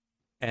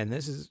 and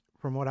this is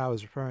from what I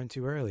was referring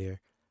to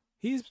earlier,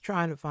 he's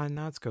trying to find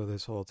Natsuko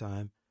this whole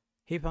time.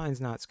 He finds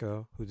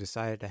Natsuko, who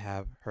decided to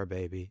have her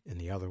baby in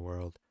the other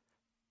world.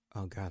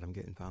 Oh god, I'm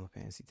getting Final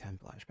Fantasy X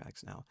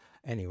flashbacks now.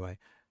 Anyway,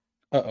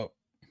 Uh oh.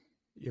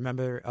 you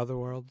remember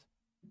Otherworld?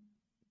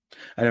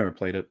 I never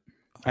played it.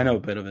 I know a Oh,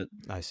 bit of it.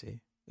 I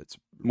see. It's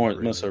Most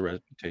really of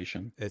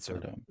reputation, it's a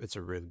but it's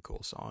a really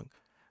cool song.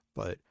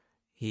 But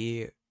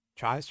he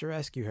tries to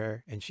rescue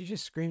her and she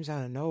just screams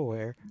out of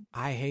nowhere,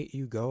 "I hate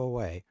you, go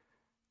away."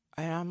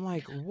 And I'm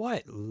like,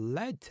 what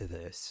led to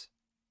this?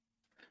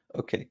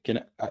 okay.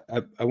 Can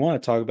I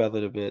want to talk about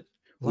that a bit.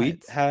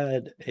 We Let's.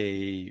 had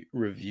a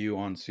review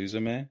on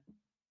Suzume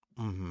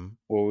Mm-hmm.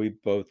 where we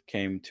both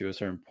came to a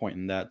certain point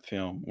in that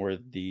film where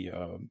the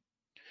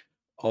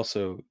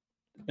also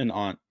an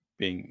aunt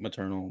being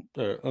maternal,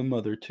 a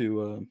mother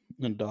to an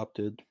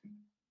adopted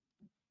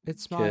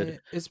kid.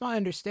 It's my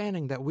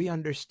understanding that we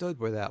understood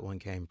where that one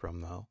came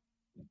from though.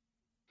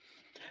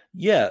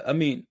 Yeah, I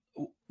mean,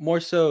 more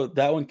so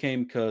that one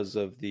came because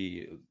of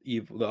the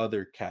evil, the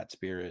other cat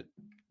spirit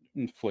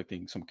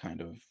inflicting some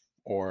kind of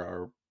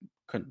or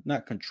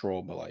not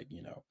control, but like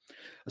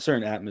a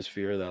certain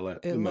atmosphere that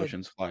let It let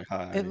emotions fly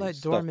it high, let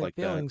stuff dormant like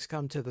that. feelings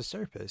come to the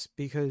surface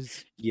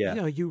because Yeah,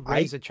 you I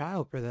raise a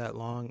child for that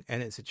long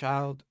and it's a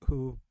child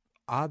who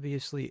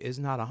obviously is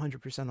not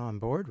 100% on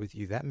board with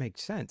you. That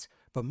makes sense.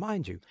 But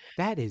mind you,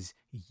 that is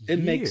It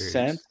makes years.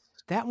 sense.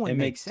 That It one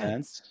makes makes sense.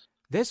 sense.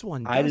 This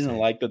one I didn't doesn't.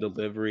 like the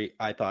delivery.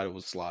 I thought it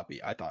was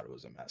sloppy. I thought it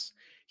was a mess.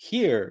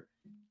 Here,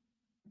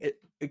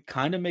 it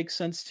kind of makes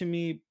sense to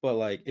me, but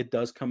like it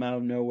does come out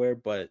of nowhere,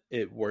 but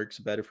it works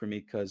better for me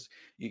because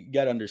you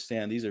got to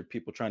understand these are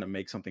people trying to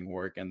make something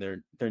work and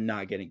they're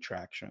not getting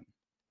traction,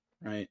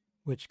 right?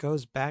 Which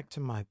goes back to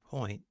my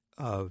point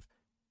of,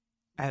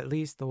 at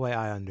least the way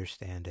I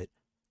understand it,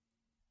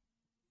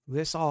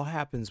 this all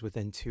happens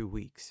within 2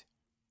 weeks.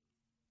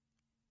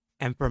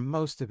 And for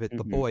most of it,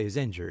 the Mhm. boy is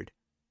injured,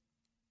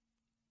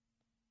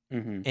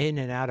 Mhm. in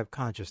and out of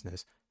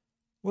consciousness.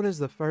 What is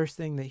the first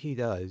thing that he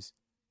does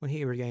when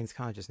he regains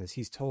consciousness?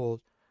 He's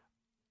told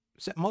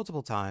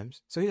multiple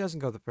times, so he doesn't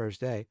go the first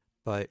day,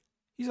 but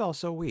he's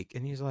also weak.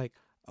 And he's like,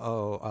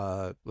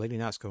 oh, Lady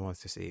Natsuko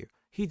wants to see you.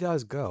 He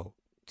does go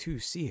to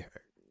see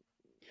her.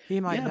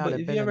 He might Yeah, not but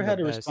have if you been ever in the had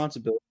a best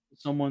responsibility for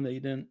someone that you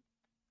didn't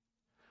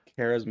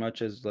care as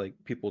much as like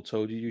people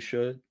told you you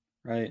should,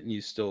 right? And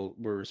you still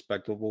were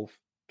respectable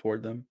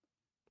toward them.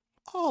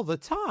 all the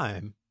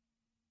time.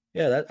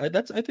 Yeah,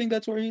 I think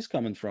that's where he's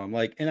coming from.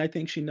 Like, and I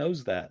think she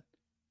knows that.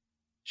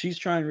 She's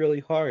trying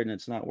really hard and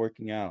it's not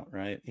working out,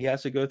 right? He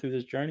has to go through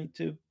this journey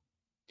to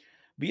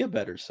be a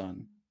better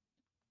son.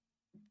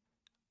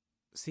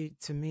 See,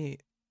 to me,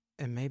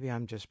 and maybe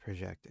I'm just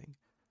projecting,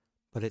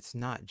 but it's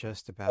not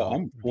just Oh, about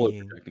I'm fully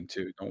being, projecting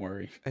too. Don't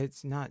worry.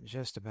 it's not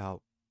just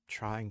about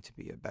trying to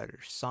be a better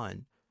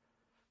son.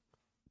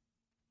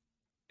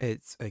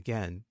 It's,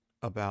 again,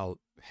 about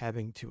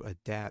having to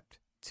adapt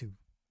to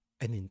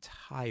an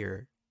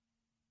entire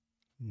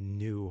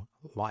new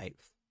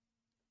life.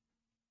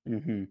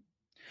 Hmm.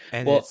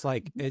 And Well,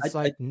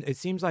 I it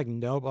seems like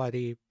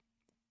nobody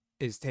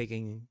is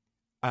taking,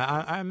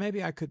 I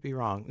maybe I could be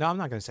wrong. No, I'm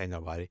not going to say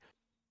nobody.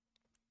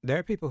 There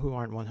are people who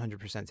aren't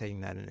 100%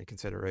 taking that into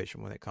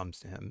consideration when it comes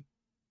to him.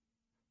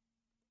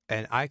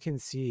 And I can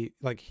see,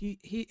 like, he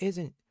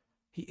isn't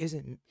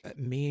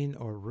mean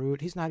or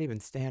rude. He's not even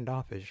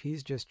standoffish.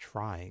 He's just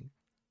trying.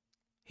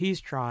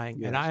 He's trying,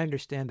 and yes. I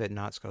understand that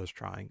Natsuko's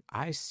trying.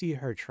 I see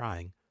her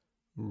trying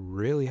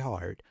really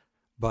hard.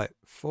 But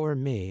for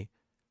me,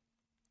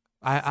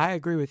 I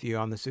agree with you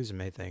on the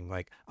Suzume thing.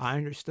 Like, I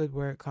understood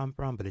where it come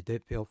from, but it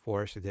did feel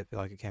forced. It did feel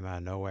like it came out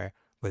of nowhere.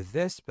 But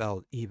this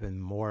felt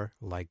even more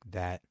like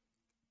that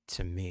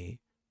to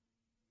me,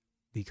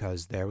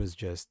 because there was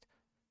just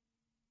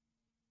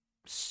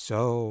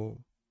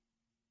so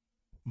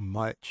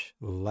much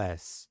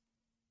less.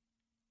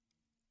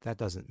 That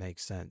doesn't make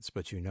sense,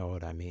 but you know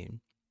what I mean.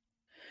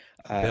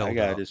 I Build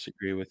gotta up.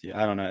 disagree with you.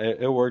 I don't know.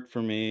 It worked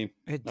for me.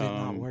 It did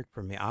not Um, work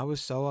for me. I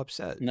was so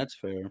upset. and that's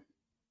fair.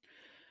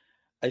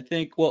 I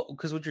think, well,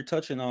 because what you're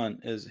touching on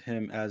is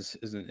him as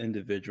an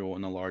individual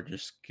in a larger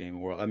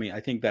scheme world. I mean, I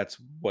think that's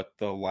what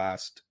the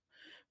last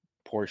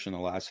portion, the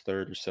last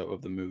third or so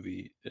of the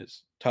movie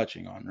is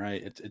touching on,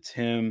 right? It's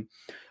him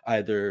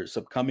either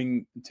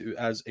succumbing to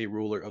as a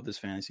ruler of this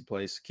fantasy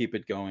place, keep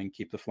it going,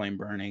 keep the flame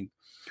burning,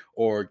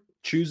 or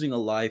choosing a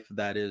life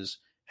that is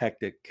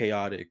hectic,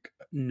 chaotic,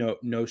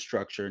 no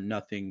structure,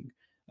 nothing,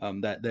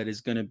 that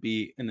is going to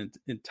be in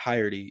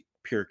entirety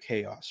pure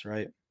chaos,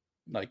 right?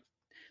 Like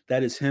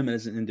that is him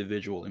as an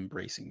individual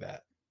embracing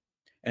that,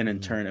 and in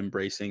Mm. turn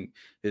embracing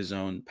his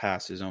own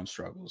past, his own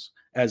struggles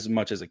as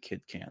much as a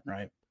kid can,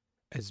 right?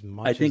 As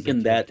I much as think the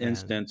in kid that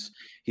can. instance,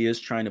 he is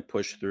trying to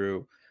push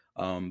through,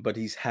 but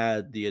he's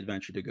had the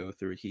adventure to go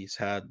through. He's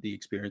had the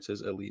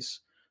experiences, at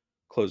least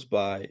close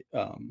by,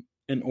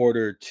 in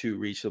order to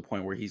reach the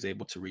point where he's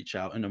able to reach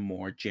out in a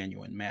more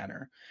genuine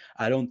manner.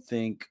 I don't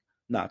think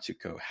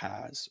Natsuko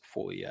has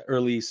fully yet, or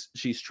at least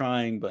she's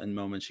trying, but in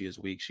moments she is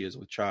weak. She is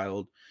with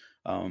child.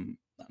 I don't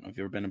know if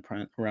you've ever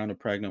been around a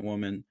pregnant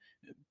woman.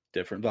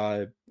 Different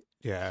vibe.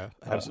 Yeah,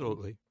 Um,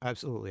 absolutely.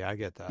 Absolutely. I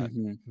get that.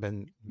 mhm.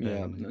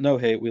 Yeah, Been no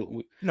hate. We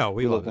No,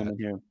 we we love love that. women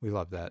here. We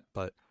love that.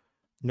 But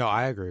no,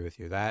 I agree with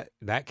you. That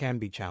can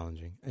be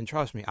challenging. And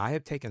trust me, I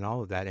have taken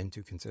all of that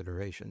into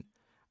consideration.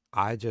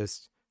 I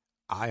just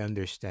I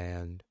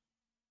understand.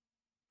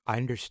 I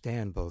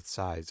understand both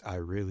sides. I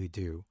really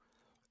do.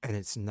 And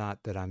it's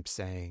not that I'm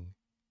saying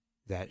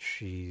that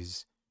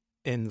she's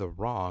in the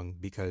wrong,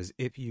 because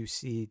if you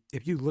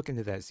look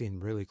into that scene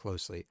really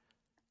closely,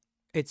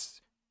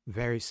 it's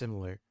very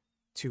similar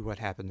to what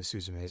happened to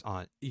Suzume's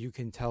aunt. You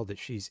can tell that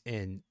she's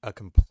in a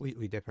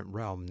completely different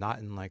realm, not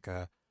in like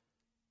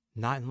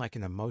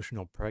an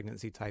emotional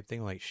pregnancy type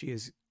thing. Like,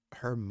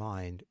 her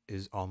mind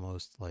is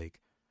almost like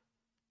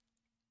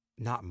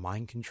not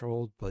mind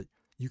controlled, but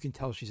you can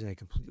tell she's in a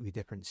completely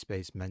different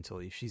space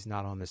mentally. She's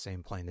not on the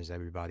same plane as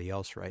everybody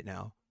else right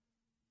now.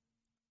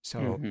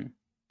 So Hmm.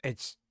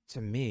 it's,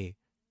 to me,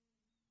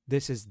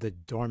 this is the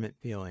dormant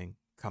feeling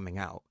coming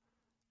out.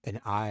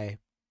 And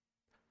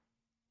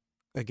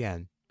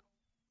again,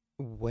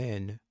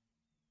 when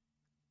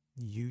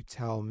you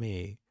tell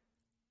me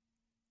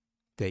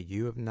that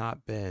you have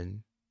not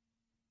been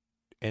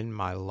in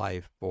my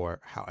life for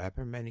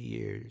however many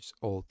years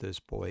old this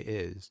boy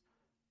is,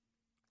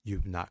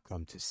 you've not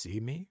come to see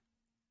me,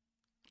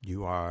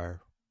 You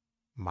are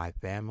my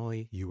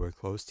family. You were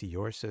close to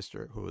your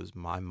sister, who is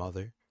my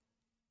mother,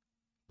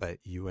 but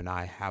you and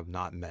I have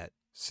not met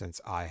since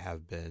I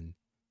have been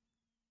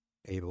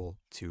able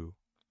to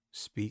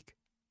speak,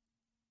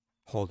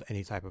 hold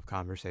any type of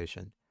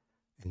conversation,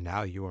 and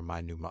now you are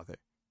my new mother.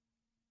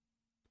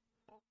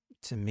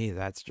 To me,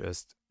 that's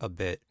just a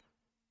bit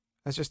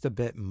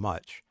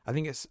much. I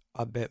think it's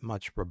a bit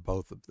much for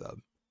both of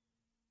them.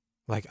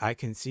 Like, I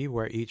can see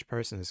where each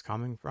person is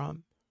coming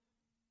from,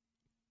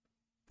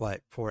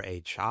 but for a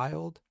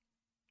child,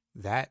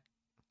 that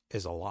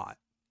is a lot.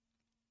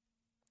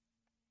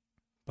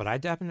 But I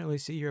definitely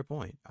see your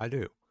point. I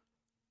do.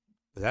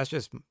 But that's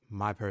just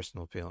my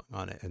personal feeling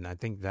on it. And I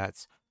think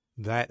that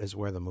is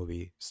where the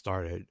movie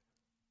started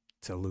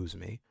to lose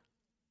me.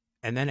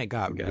 And then it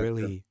got Gotcha.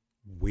 really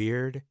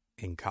weird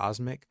and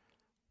cosmic.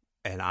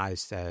 And I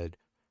said,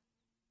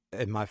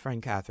 and my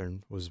friend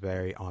Catherine was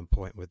very on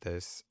point with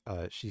this.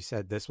 She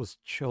said this was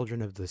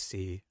Children of the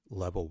Sea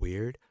level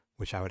weird,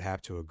 which I would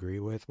have to agree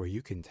with, where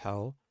you can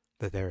tell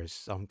that there is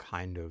some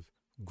kind of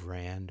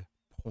grand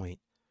point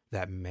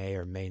that may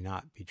or may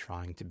not be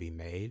trying to be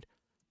made,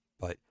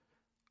 but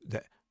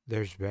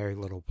there's very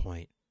little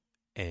point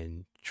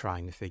in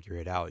trying to figure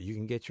it out. You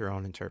can get your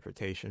own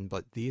interpretation,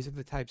 but these are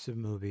the types of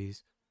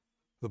movies,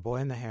 The Boy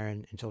and the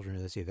Heron and Children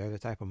of the Sea, they're the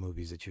type of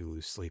movies that you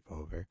lose sleep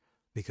over,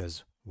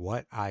 because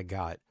what I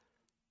got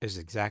is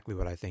exactly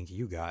what I think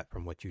you got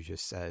from what you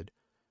just said.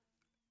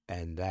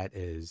 And that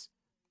is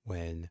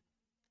when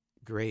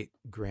great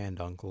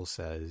granduncle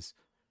says,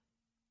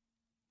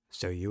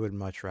 so you would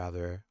much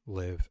rather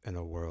live in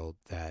a world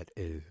that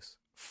is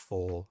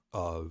full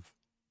of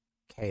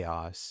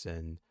chaos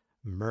and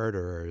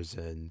murderers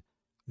and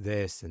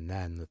this and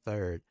that and the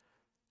third.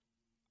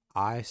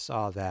 I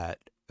saw that.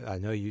 I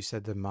know you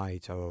said that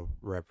Maito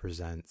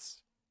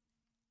represents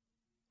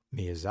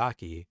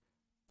Miyazaki,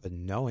 but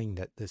knowing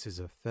that this is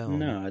a film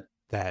No,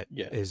 that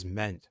yeah. is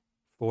meant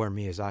for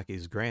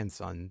Miyazaki's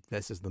grandson,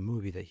 this is the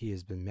movie that he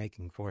has been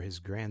making for his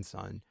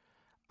grandson.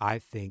 I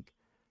think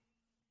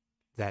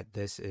that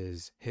this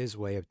is his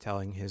way of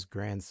telling his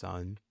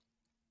grandson,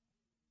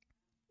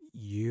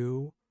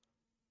 you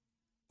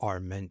are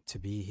meant to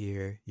be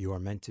here. You are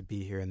meant to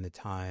be here in the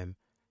time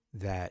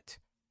that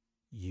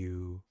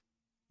you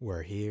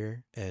were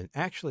here. And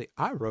actually,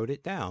 I wrote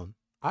it down.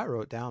 I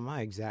wrote down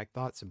my exact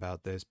thoughts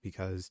about this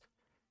because,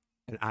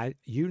 and I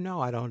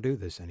don't do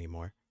this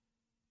anymore.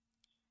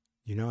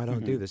 I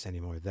don't do Hmm. this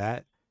anymore.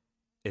 That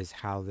is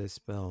how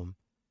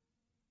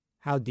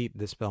deep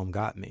this film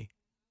got me.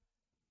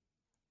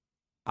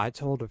 I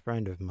told a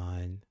friend of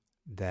mine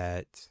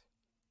that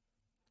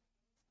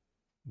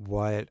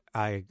what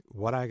I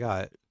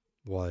got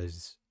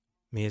was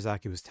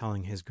Miyazaki was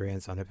telling his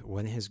grandson,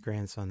 when his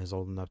grandson is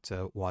old enough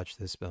to watch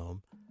this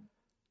film,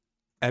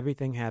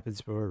 everything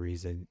happens for a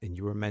reason, and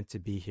you were meant to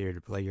be here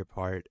to play your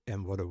part,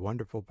 and what a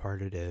wonderful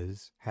part it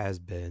is, has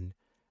been,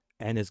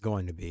 and is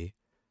going to be.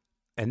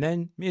 And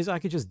then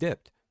Miyazaki just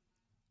dipped.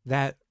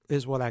 That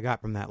is what I got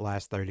from that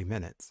last 30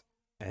 minutes.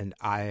 And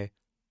I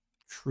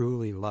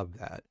truly love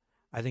that.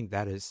 I think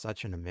that is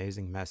such an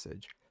amazing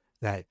message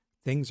that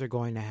things are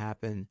going to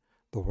happen.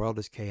 The world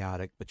is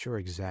chaotic, but you're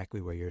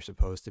exactly where you're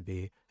supposed to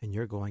be, and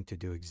you're going to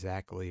do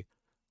exactly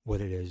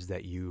what it is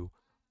that you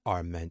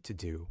are meant to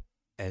do.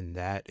 And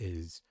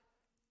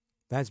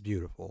that's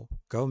beautiful.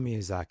 Go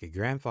Miyazaki,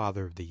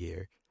 grandfather of the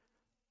year.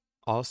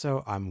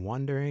 Also, I'm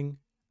wondering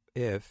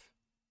if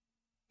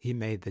he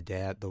made the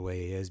dad the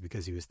way he is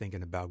because he was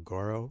thinking about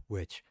Goro,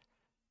 which,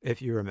 if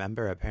you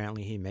remember,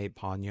 apparently he made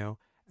Ponyo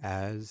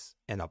as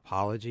an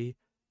apology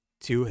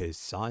to his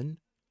son.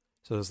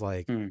 So it's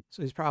like, Hmm.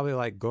 so he's probably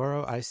like,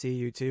 Goro, I see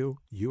you too.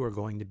 You are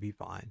going to be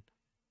fine.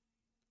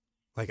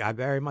 Like, I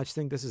very much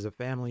think this is a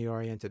family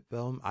oriented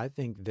film. I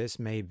think this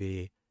may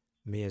be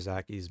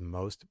Miyazaki's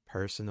most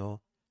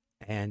personal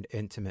and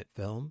intimate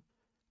film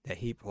that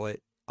he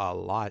put a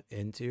lot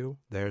into.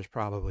 There's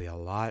probably a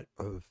lot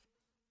of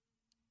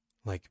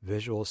like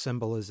visual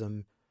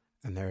symbolism,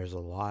 and there's a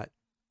lot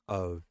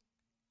of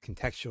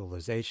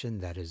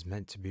contextualization that is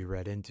meant to be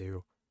read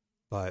into.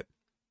 But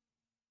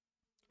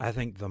I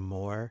think the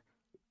more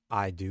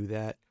I do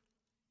that,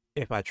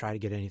 if I try to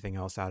get anything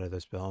else out of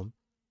this film,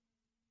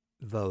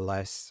 the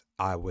less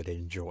I would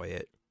enjoy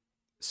it.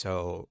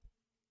 So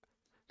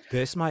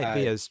this might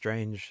be I a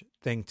strange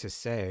thing to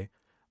say,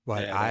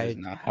 but Yeah, that is I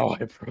not how I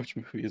approach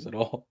movies at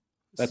all.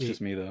 That's see.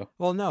 just me though.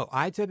 Well, no,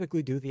 I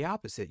typically do the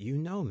opposite. You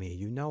know me.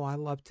 You know I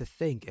love to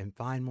think and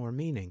find more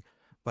meaning.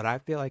 But I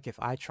feel like if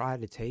I try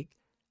to take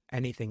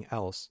anything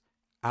else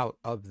out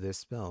of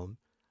this film,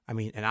 I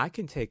mean, and I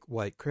can take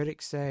what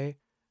critics say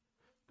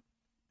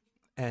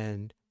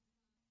and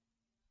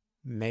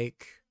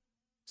make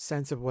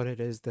sense of what it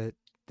is that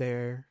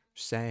they're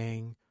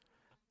saying,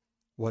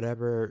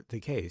 whatever the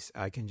case.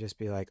 I can just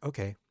be like,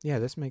 okay, yeah,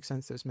 this makes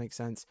sense. This makes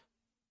sense.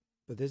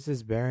 But this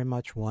is very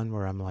much one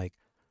where I'm like,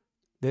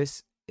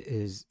 this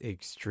is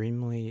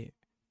extremely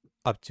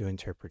up to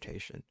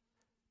interpretation.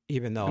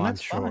 And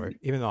that's fine.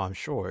 Even though I'm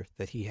sure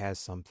that he has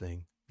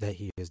something that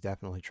he is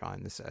definitely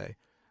trying to say.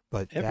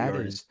 But Every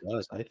artist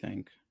does, I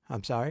think.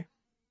 I'm sorry.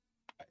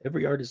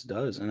 Every artist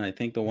does, and I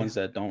think the Yeah. ones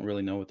that don't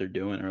really know what they're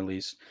doing, or at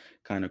least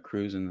kind of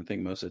cruising, I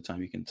think most of the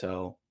time you can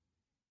tell.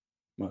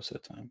 Most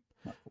of the time,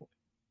 not fully.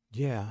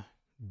 Yeah.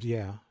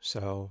 Yeah.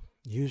 So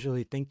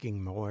usually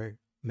thinking more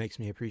makes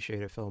me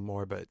appreciate a film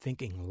more, but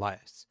thinking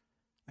less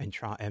and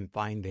try and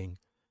finding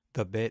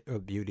the bit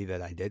of beauty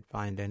that I did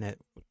find in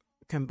it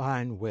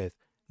combined with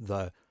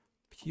the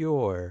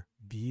pure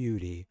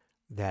beauty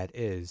that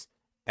is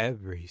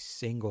every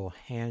single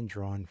hand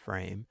drawn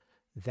frame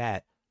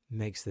that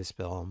makes this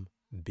film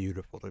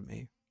beautiful to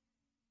me.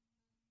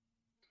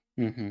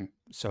 Hmm.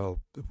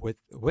 So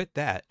with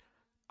that,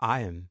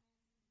 I am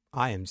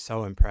I am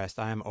so impressed.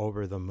 I am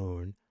over the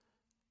moon.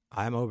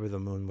 I'm over the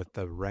moon with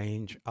the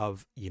range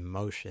of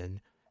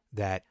emotion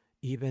that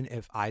even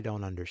if I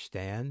don't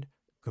understand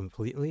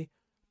completely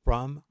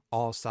from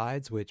all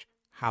sides, which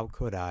how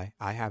could I?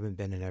 I haven't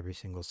been in every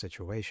single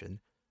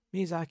situation.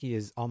 Miyazaki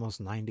is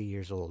almost 90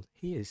 years old.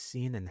 He has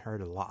seen and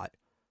heard a lot.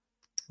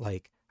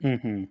 Like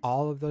Hmm.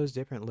 all of those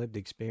different lived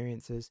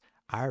experiences,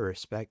 I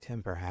respect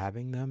him for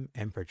having them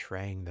and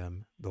portraying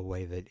them the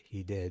way that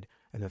he did.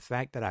 And the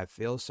fact that I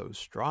feel so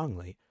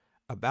strongly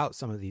about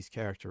some of these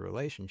character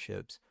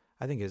relationships,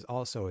 I think is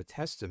also a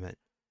testament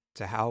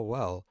to how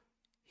well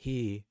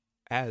he,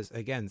 as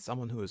again,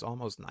 someone who is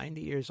almost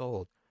 90 years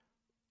old,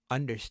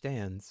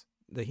 understands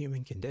the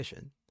human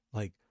condition.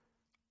 Like,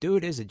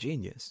 dude is a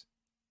genius.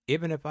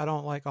 Even if I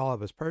don't like all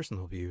of his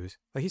personal views,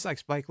 like he's like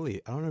Spike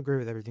Lee. I don't agree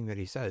with everything that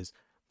he says,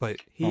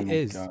 but he Oh my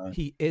is god.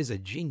 he is a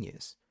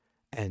genius,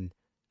 and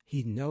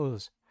he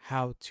knows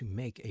how to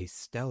make a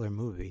stellar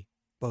movie,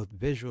 both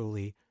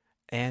visually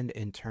and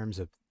in terms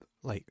of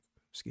like,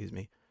 excuse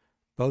me,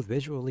 both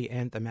visually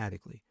and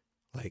thematically.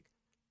 Like,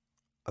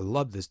 I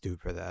love this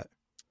dude for that.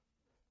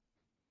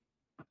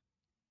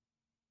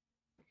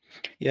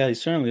 Yeah, he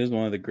certainly is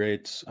one of the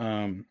greats.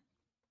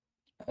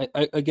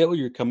 I get where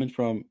you're coming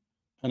from,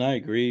 and I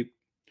agree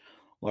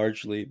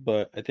largely.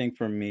 But I think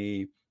for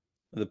me,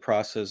 the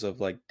process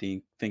of like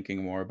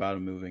thinking more about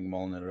a movie,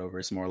 mulling it over,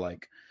 is more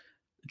like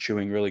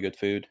chewing really good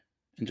food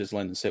and just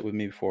letting it sit with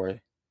me before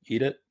I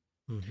eat it.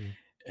 Mm-hmm.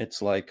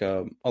 It's like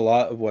a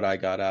lot of what I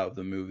got out of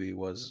the movie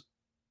was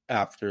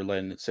after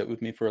letting it sit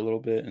with me for a little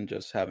bit and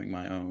just having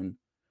my own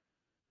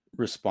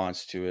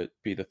response to it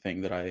be the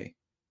thing that I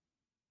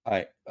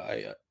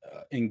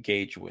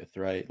engage with,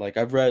 right? Like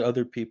I've read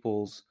other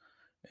people's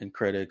and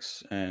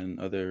critics and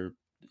other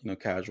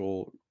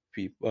casual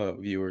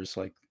viewers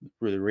like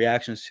the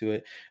reactions to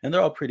it, and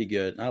they're all pretty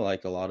good. I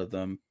like a lot of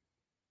them,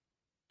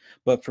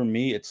 but for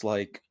me, it's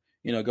like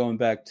going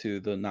back to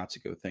the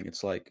Natsuko thing.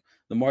 It's like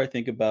the more I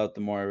think about it,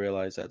 the more I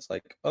realize that's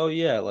like, oh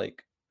yeah,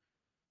 like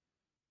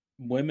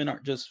women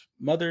aren't just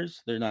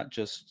mothers; they're not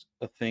just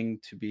a thing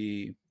to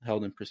be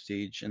held in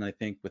prestige. And I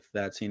think with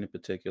that scene in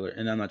particular,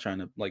 and I'm not trying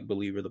to like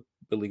beleaguer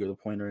the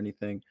point or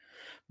anything,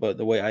 but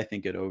the way I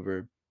think it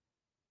over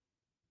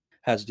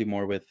has to do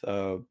more with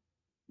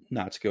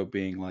Natsuko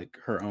being like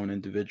her own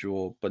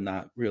individual, but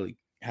not really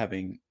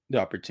having the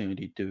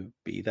opportunity to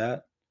be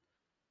that.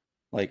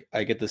 Like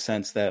I get the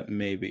sense that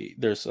maybe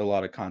there's a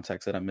lot of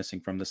context that I'm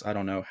missing from this. I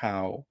don't know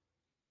how,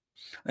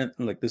 and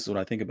like this is what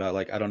I think about.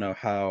 Like I don't know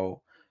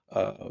how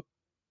uh,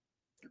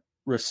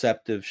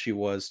 receptive she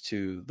was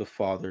to the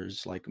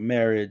father's like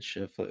marriage,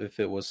 if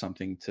it was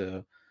something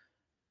to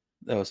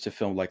that was to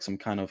film like some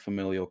kind of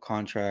familial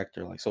contract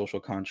or like social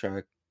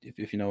contract.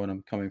 If you know what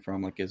I'm coming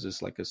from, like is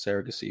this like a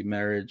surrogacy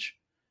marriage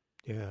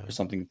or Yeah,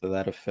 something to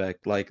that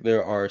effect? Like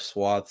there are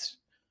swaths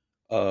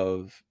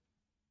of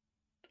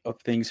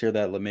things here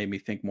that made me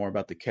think more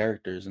about the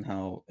characters and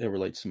how it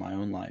relates to my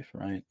own life,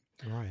 right?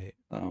 right.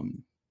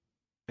 Um,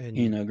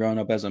 And growing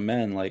up as a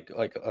man, like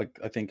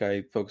I think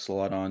I focus a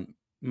lot on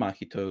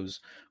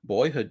Mahito's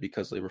boyhood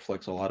because it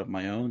reflects a lot of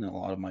my own and a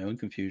lot of my own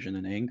confusion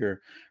and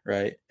anger,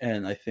 right?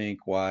 And I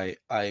think why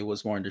I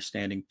was more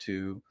understanding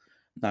to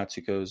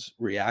Natsuko's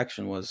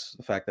reaction was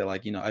the fact that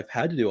like, I've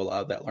had to do a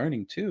lot of that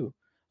learning too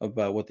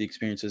about what the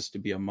experience is to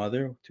be a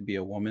mother, to be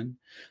a woman,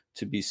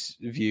 to be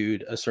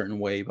viewed a certain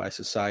way by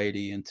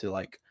society and to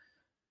like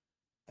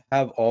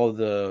have all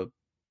the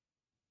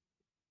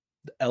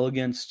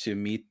elegance to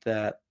meet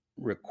that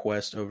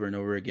request over and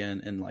over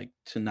again and like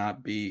to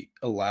not be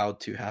allowed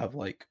to have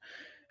like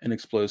an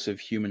explosive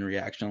human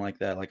reaction like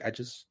that. Like I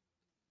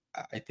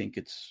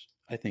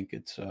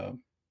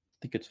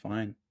think it's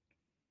fine.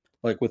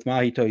 Like with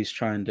Mahito, he's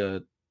trying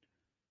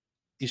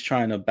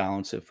to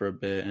balance it for a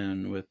bit,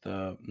 and with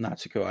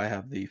Natsuko, I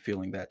have the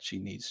feeling that she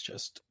needs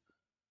just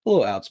a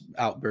little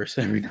outburst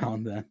every now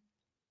and then,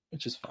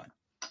 which is fine.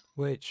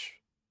 which,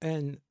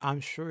 and I'm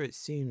sure it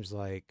seems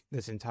like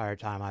this entire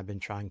time I've been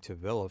trying to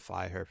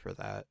vilify her for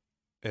that.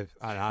 If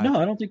and I No,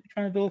 I don't think you're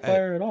trying to vilify and,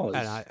 her at all.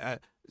 and I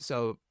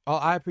so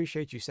I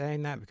appreciate you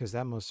saying that because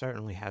that most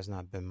certainly has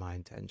not been my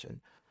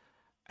intention.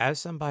 As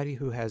somebody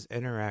who has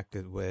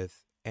interacted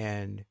with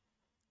and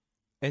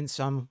in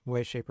some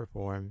way, shape, or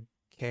form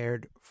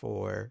cared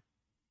for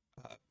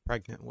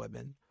pregnant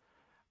women,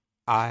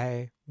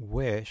 I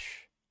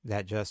wish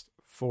that just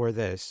for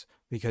this,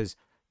 because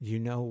you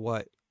know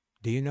what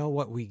Do you know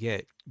what we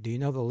get? Do you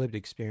know the lived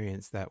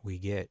experience that we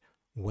get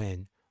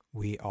when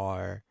we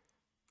are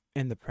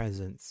in the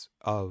presence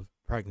of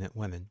pregnant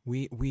women?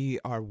 We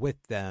are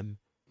with them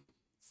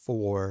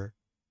for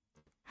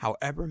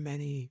however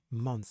many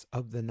months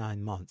of the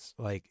 9 months.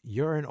 Like,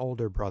 you're an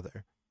older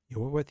brother.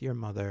 You're with your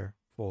mother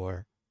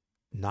for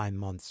 9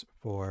 months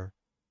for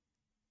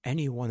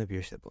any one of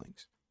your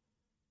siblings.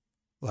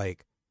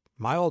 Like,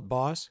 my old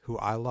boss, who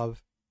I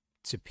love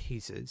to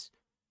pieces,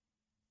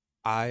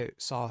 I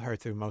saw her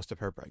through most of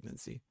her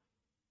pregnancy.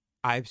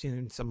 I've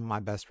seen some of my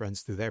best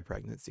friends through their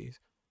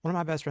pregnancies. One of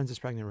my best friends is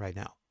pregnant right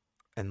now.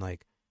 And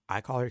like,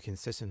 I call her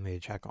consistently to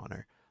check on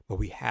her. But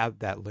we have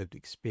that lived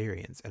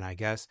experience. And I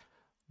guess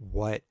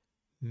what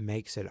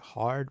makes it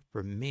hard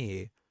for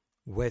me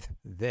with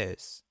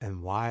this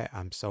and why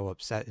I'm so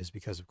upset is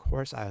because, of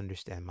course, I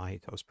understand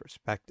Mahito's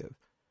perspective.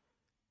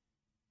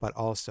 But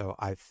also,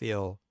 I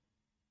feel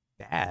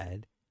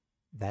bad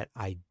that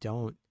I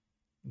don't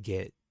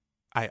get,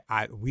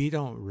 we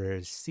don't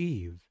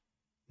receive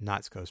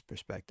Natsuko's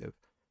perspective.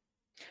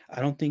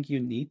 I don't think you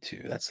need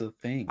to. That's the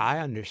thing. I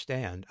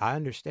understand. I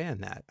understand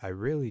that. I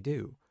really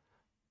do.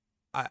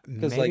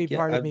 Because like,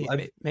 yeah, I've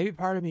Maybe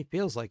part of me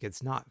feels like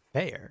it's not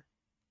fair.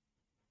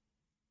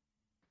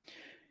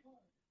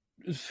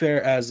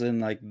 fair as in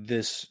like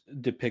this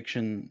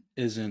depiction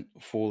isn't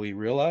fully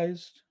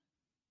realized.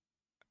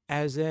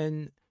 As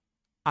in,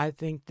 I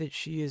think that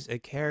she is a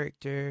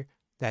character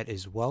that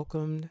is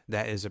welcomed,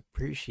 that is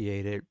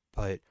appreciated,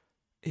 but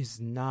is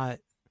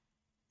not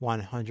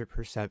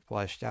 100%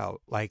 fleshed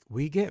out. Like,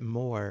 we get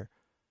more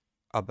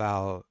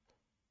about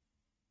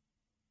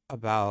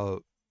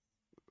about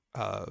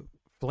uh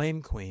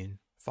Flame Queen,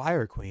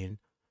 Fire Queen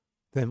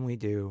than we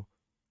do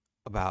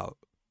about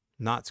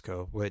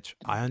Natsuko, which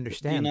I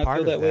Do you understand not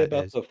feel part of that way that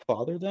about is the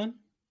father then?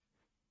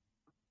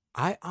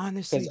 I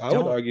Because honestly I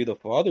would don't. argue the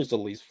father's the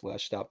least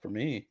fleshed out for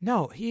me.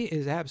 No, he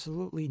is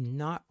absolutely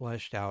not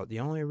fleshed out. The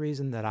only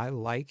reason that I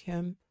like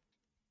him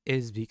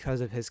is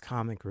because of his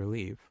comic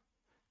relief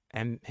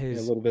and Yeah,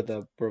 a his, little bit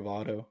of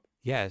bravado.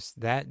 yes,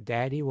 that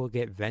daddy will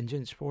get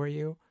vengeance for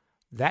you.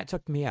 That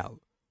took me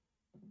out.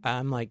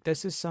 I'm like,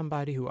 this is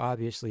somebody who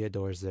obviously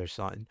adores their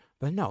son.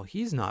 But no,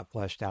 he's not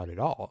fleshed out at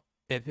all.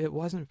 If it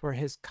wasn't for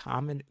his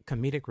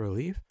comedic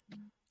relief,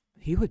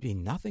 he would be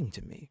nothing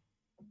to me.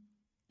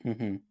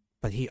 Mm-hmm.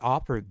 But he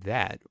offered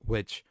that,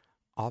 which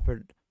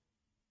offered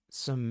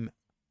some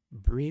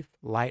brief,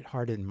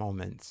 lighthearted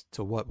moments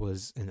to what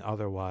was an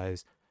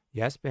otherwise,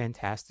 yes,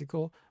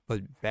 fantastical,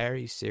 but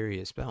very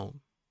serious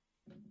film.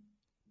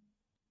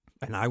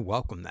 And I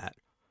welcome that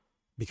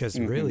because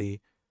Mm-hmm.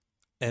 really,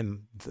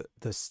 in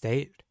the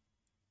state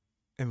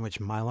in which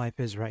my life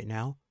is right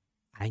now,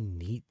 I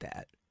need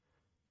that.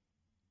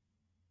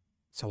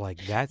 So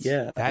like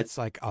Yeah, that's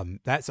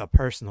a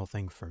personal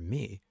thing for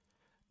me,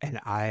 and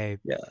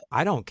yeah,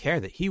 I don't care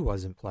that he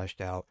wasn't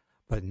fleshed out,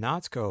 but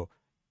Natsuko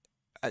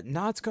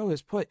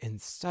is put in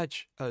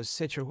such a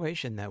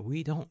situation that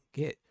we don't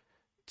get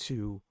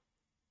to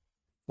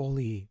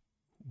fully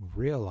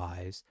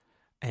realize.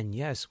 And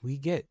yes, we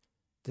get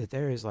that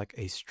there is like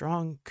a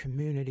strong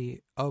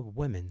community of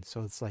women.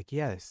 So it's like,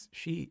 yes,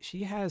 she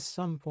has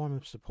some form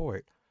of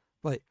support,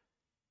 but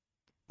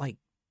like,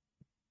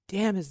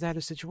 damn, is that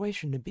a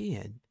situation to be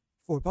in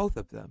for both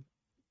of them?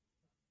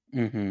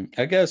 mm-hmm.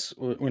 I guess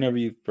whenever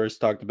you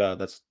first talked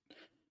about it,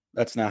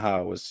 that's not how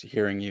I was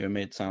hearing you. It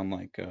made it sound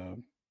like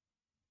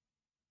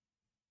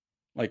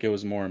it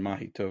was more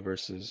Mahito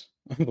versus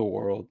the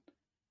world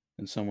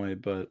in some way.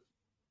 But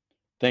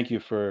thank you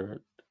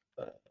for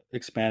uh,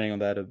 expanding on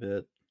that a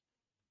bit.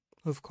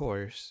 Of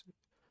course.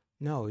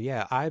 No,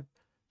 yeah, I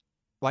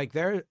like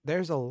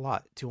there's a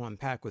lot to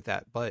unpack with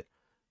that, but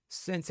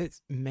since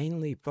it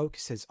mainly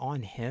focuses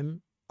on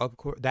him, of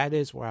course that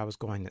is where I was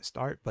going to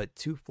start, but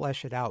to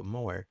flesh it out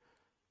more,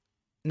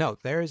 no,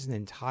 there's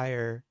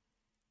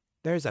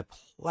a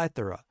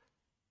plethora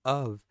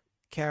of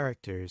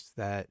characters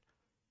that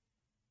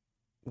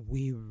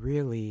we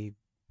really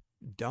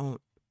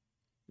don't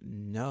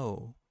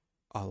know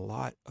a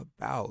lot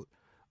about,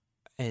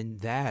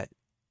 and that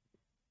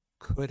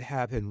could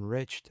have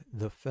enriched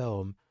the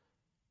film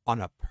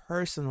on a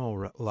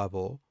personal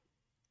level.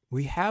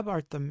 We have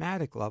our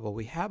thematic level,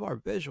 we have our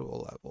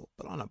visual level,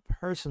 but on a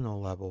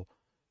personal level,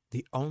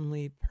 the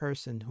only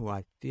person who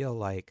I feel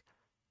like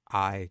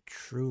I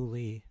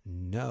truly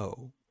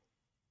know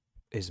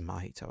is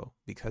Mahito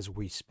because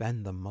we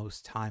spend the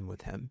most time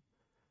with him,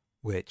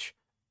 which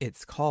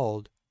it's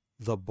called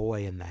The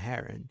Boy and the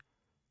Heron.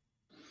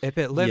 If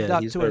it lived Yeah,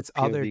 up he's to our its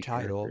other POV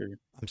title, character.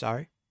 I'm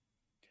sorry?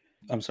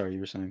 I'm sorry, you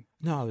were saying.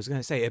 No, I was going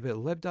to say, if it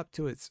lived up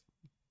to its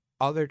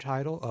other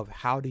title of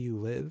How Do You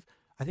Live,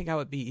 I think I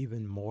would be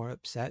even more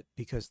upset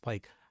because,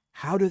 like,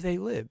 how do they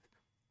live?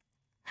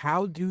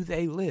 How do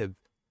they live?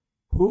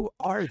 Who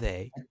are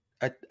they?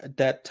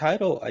 That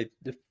title,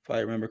 if I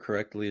remember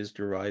correctly, is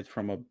derived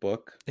from a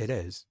book It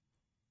is.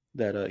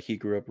 that he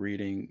grew up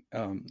reading.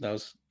 That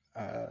was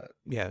uh,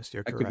 Yes,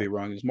 you're I could be correct.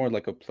 wrong. It's more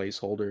like a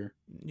placeholder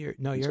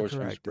and You're source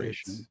of correct.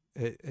 inspiration,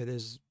 It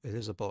is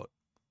a book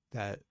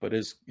that but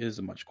it is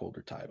a much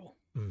colder title.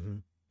 Hmm.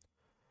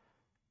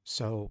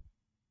 So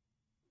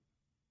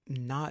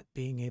not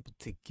being able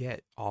to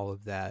get all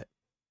of that,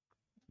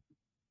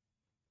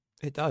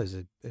 it does.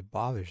 It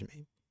bothers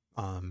me.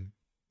 Um,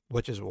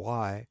 which is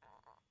why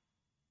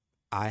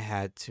I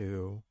had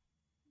to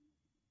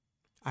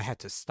I had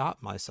to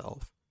stop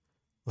myself.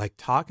 Like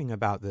talking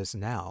about this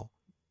now,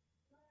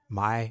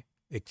 my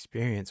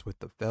experience with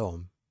the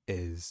film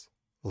is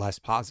less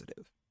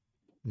positive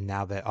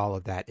now that all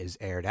of that is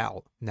aired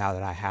out. Now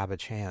that I have a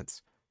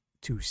chance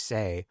to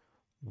say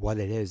what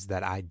it is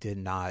that I did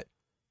not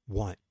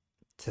want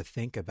to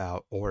think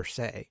about or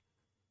say.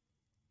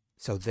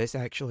 So this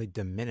actually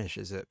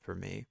diminishes it for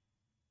me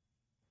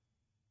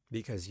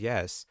because,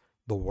 yes,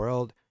 the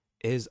world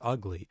is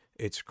ugly,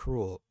 it's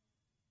cruel,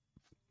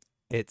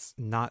 it's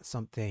not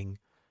something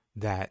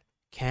that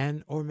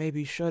can or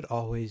maybe should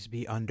always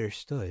be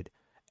understood.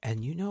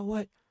 And you know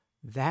what?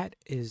 That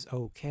is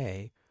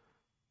okay.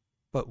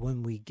 But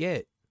when we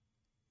get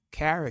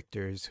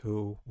characters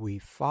who we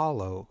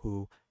follow,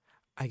 who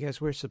I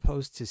guess we're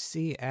supposed to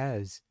see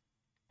as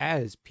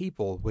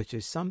people, which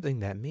is something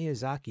that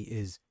Miyazaki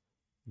is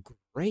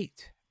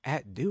great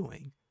at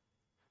doing,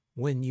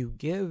 when you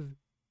give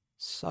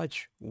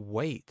such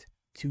weight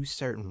to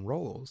certain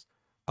roles,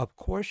 of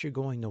course you're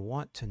going to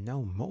want to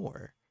know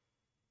more.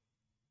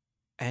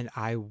 And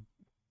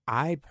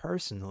I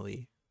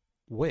personally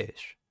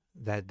wish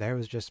that there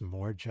was just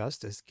more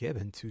justice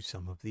given to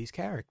some of these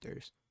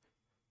characters.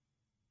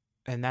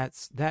 And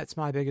that's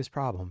my biggest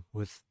problem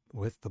with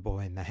the boy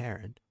and the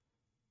heron.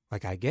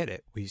 Like I get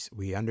it.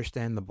 We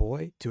understand the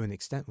boy to an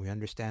extent. We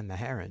understand the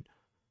heron.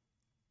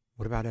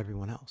 What about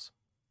everyone else?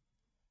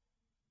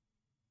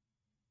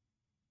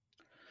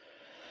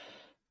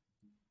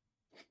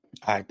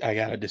 I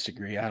gotta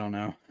disagree. I don't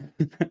know.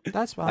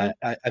 That's fine.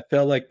 I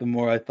felt like the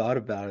more I thought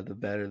about it, the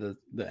better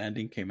the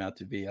ending came out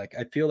to be. Like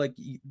I feel like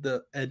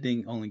the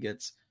ending only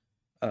gets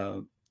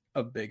uh,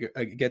 a bigger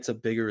gets a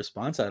bigger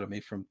response out of me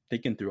from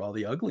thinking through all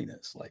the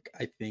ugliness. Like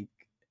I think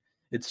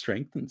it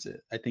strengthens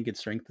it. I think it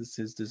strengthens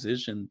his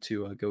decision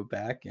to go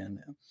back and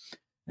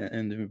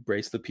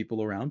embrace the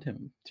people around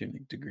him to a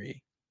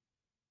degree.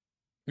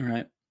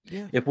 Right.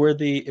 Yeah. If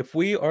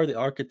we are the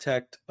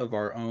architect of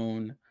our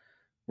own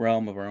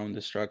realm, of our own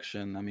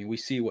destruction, I mean, we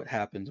see what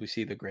happens. We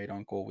see the great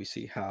uncle. We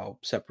see how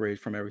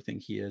separated from everything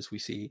he is. We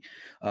see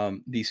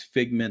these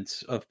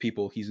figments of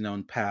people he's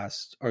known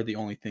past are the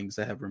only things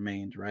that have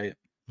remained. Right.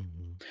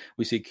 Mm-hmm.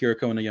 We see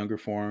Kiriko in a younger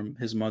form,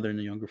 his mother in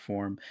a younger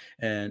form,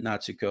 and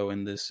Natsuko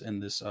in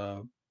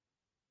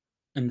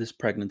this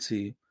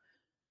pregnancy,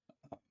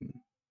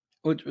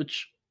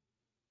 which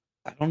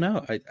I don't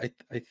know.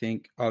 I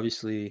think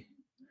obviously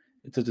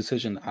it's a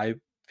decision I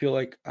feel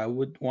like I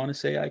would want to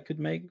say I could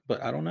make,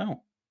 but I don't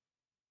know.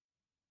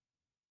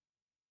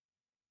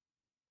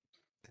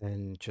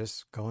 And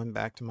just going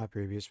back to my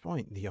previous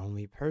point, the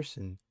only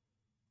person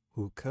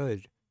who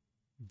could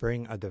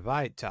bring a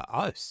divide to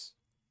us,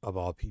 of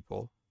all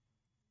people,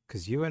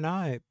 because you and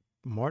I,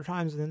 more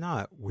times than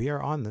not, we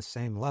are on the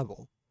same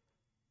level.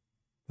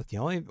 But the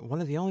only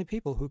one of the only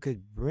people who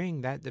could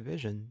bring that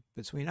division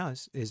between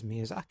us is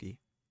Miyazaki.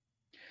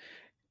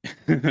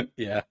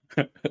 Yeah.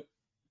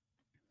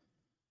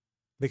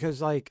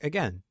 Because, like,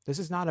 again, this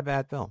is not a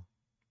bad film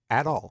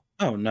at all.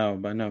 Oh no,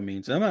 by no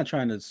means. I'm not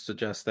trying to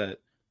suggest that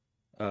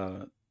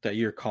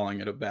you're calling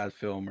it a bad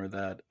film or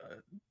that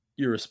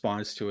your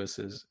response to us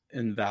is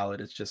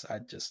invalid. It's just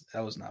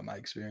that was not my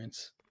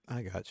experience.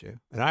 I got you,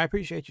 and I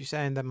appreciate you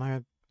saying that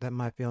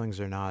my feelings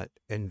are not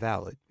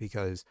invalid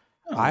because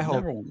No, I I hope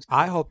never want to say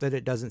I that. hope that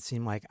it doesn't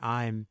seem like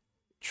I'm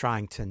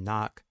trying to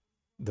knock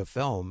the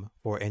film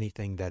for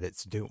anything that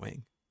it's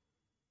doing.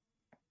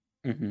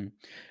 Hmm.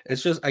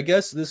 It's just I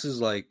guess this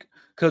is like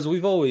because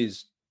we've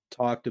always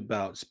talked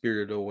about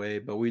Spirited Away,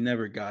 but we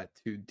never got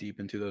too deep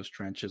into those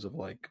trenches of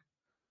like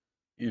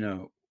you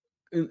know,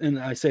 and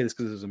I say this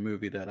because it's a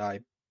movie that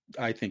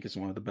I think is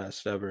one of the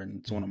best ever, and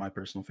it's one of Mhm. my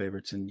personal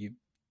favorites. And you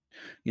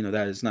know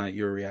that is not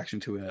your reaction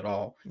to it at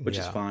all, which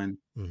is Yeah. fine.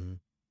 Hmm.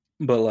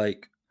 But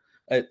like,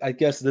 I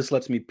guess this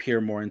lets me peer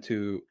more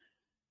into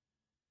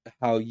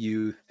how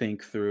you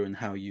think through and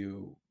how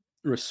you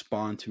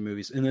respond to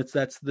movies, and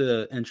that's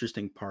the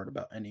interesting part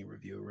about any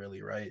review,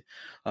 really, right?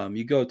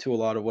 You go to a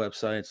lot of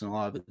websites, and a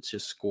lot of it's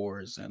just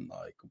scores and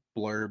like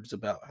blurbs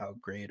about how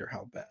great or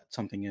how bad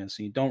something is,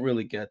 and you don't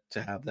really get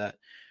to have that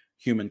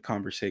human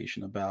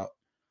conversation about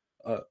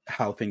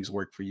how things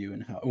work for you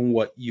and how and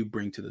what you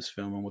bring to this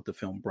film and what the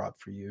film brought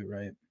for you,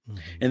 right? Hmm.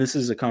 And this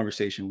is a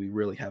conversation we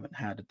really haven't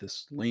had at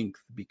this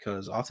length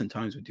because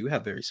oftentimes we do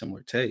have very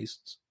similar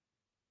tastes,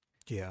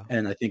 Yeah.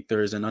 and I think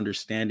there is an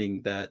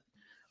understanding that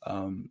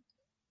um,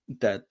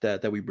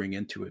 that we bring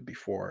into it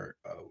before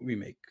we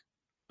make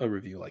a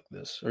review like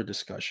this or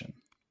discussion.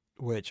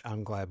 Which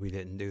I'm glad we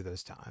didn't do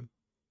this time.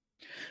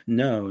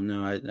 No,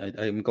 no,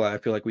 I'm glad. I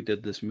feel like we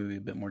did this movie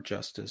a bit more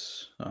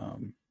justice, or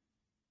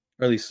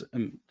at least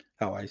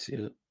how I see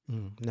it.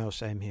 No,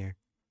 same here.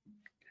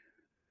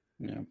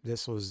 Yeah.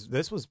 This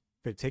was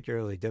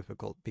particularly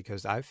difficult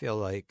because I feel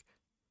like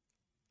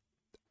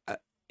uh,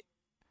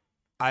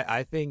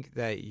 I think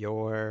that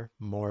you're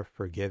more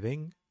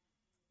forgiving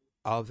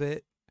of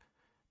it,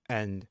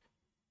 and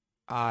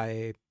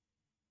I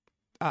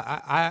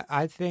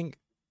I think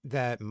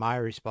that my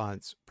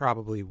response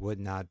probably would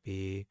not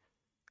be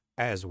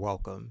as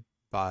welcome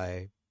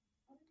by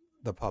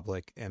the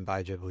public and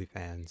by Ghibli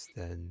fans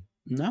than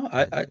No,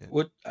 yeah.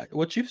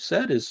 what you've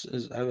said is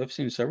I've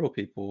seen several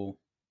people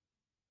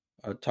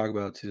talk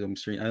about it to some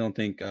extreme. I don't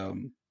think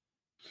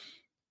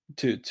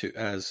to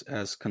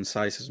as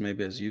concise as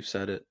maybe as you've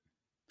said it.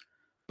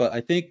 But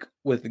I think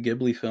with the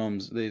Ghibli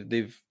films,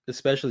 they've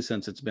especially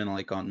since it's been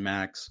like on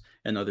Max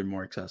and other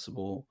more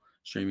accessible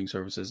streaming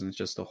services, and it's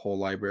just a whole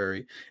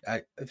library.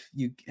 If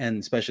you and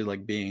especially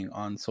like being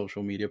on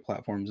social media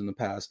platforms in the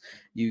past,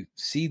 you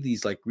see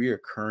these like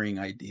reoccurring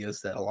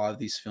ideas that a lot of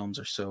these films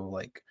are so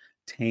like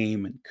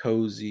tame and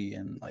cozy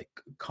and like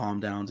calm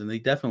downs, and they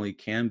definitely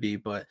can be.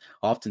 But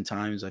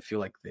oftentimes, I feel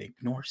like they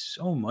ignore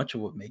so much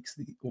of what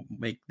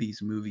make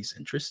these movies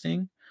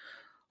interesting.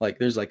 Like,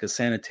 there's, like, a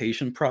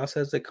sanitation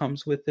process that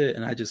comes with it,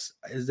 and that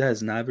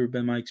has never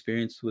been my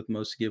experience with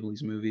most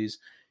Ghibli's movies,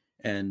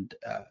 and,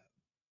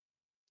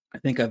 I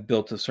think I've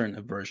built a certain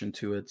aversion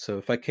to it, so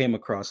if I came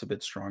across a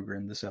bit stronger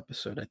in this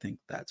episode, I think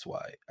that's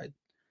why I.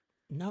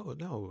 No,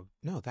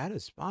 that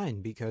is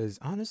fine because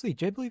honestly,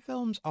 Ghibli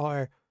films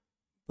are,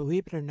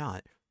 believe it or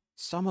not,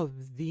 some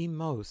of the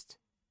most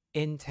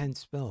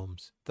intense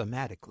films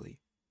thematically.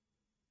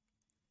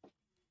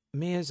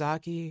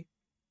 Miyazaki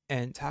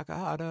and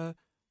Takahata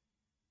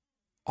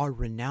are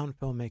renowned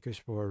filmmakers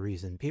for a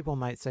reason. People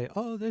might say,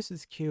 oh, this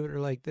is cute or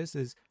like this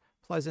is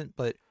pleasant,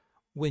 but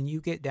when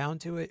you get down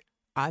to it,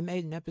 I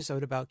made an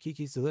episode about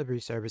Kiki's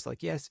Delivery Service.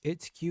 Like, yes,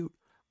 it's cute,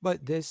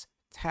 but this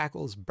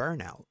tackles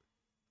burnout.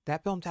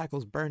 That film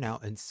tackles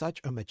burnout in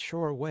such a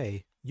mature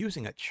way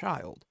using a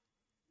child.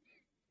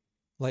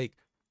 Like,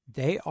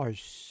 they are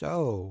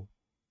so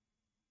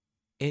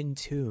in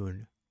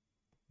tune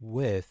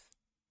with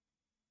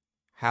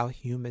how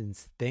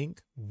humans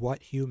think,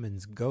 what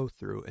humans go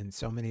through in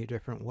so many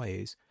different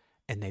ways,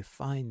 and they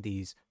find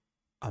these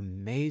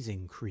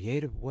amazing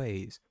creative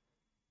ways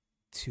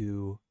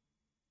to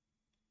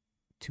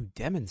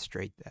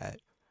demonstrate that.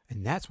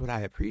 And that's what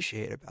I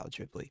appreciate about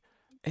Ghibli.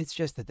 It's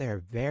just that there are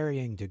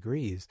varying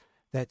degrees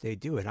that they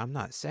do it. I'm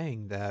not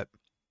saying that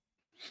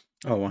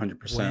Oh,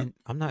 100%. when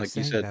I'm not Like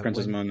you saying said, that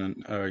Princess when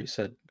Mononoke or you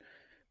said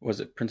was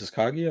it Princess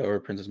Kaguya or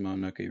Princess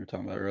Mononoke you were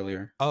talking about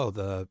earlier? oh,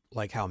 the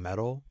like how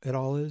metal it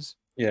all is.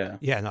 Yeah.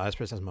 Yeah, no, that's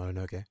Princess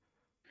Mononoke.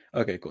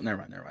 Okay, cool. Never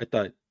mind.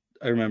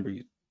 I remember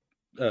you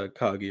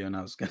Kaguya, and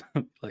I was gonna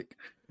like,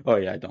 oh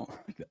yeah, I don't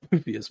like that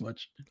movie as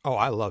much. Oh,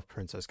 I love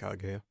Princess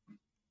Kaguya.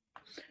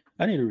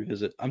 I need to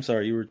revisit. I'm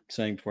sorry, you were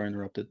saying before I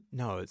interrupted.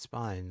 No, it's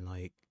fine.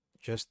 Like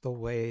just the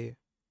way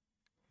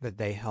that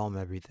they helm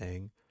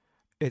everything.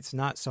 It's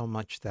not so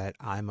much that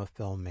I'm a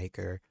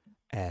filmmaker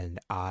and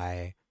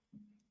I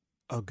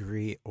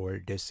agree or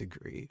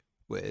disagree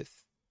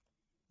with.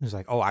 It's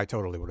like, oh, I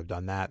totally would have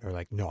done that, or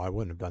like, no, I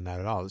wouldn't have done that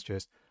at all. It's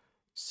just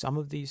some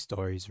of these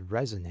stories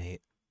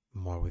resonate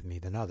more with me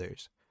than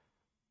others.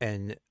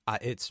 And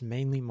it's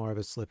mainly more of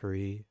a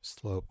slippery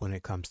slope when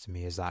it comes to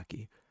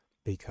Miyazaki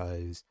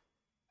because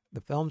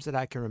the films that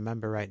I can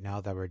remember right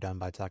now that were done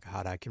by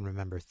Takahata, I can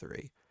remember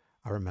three.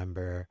 I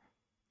remember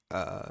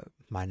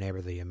My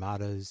Neighbor the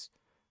Yamadas,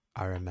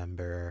 I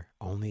remember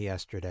Only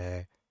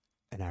Yesterday,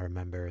 and I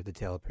remember The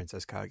Tale of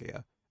Princess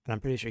Kaguya. And I'm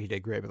pretty sure he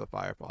did Grave of the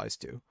Fireflies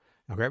too.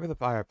 Now, Grave of the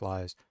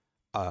Fireflies,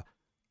 uh,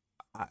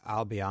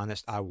 I'll be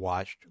honest, I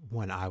watched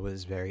when I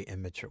was very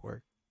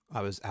immature.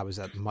 I was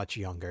much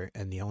younger,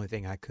 and the only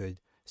thing I could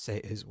say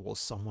is, "Will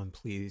someone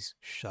please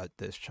shut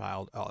this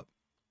child up?"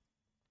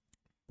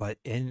 But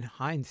in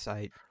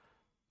hindsight,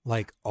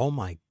 like, oh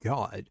my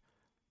god,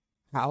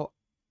 how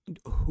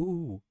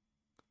who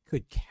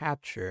could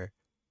capture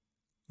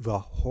the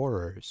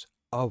horrors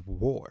of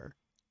war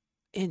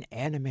in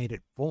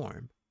animated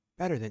form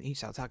better than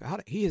Isao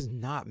Takahata? He has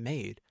not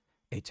made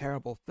a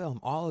terrible film.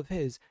 All of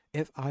his,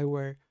 if I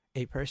were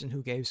a person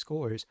who gave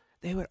scores,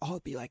 they would all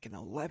be like an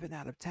 11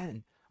 out of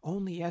 10.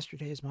 Only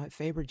Yesterday is my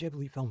favorite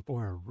Ghibli film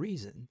for a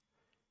reason.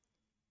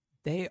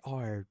 They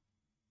are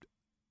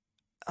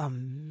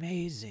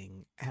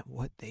amazing at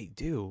what they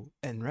do.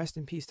 And rest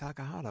in peace,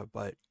 Takahata.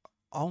 But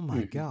oh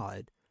my Hmm.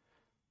 God,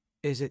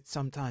 is it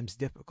sometimes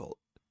difficult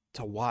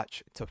to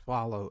watch, to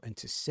follow, and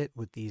to sit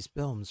with these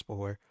films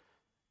for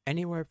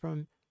anywhere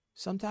from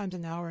sometimes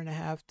an hour and a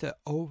half to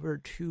over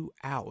 2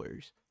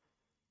 hours.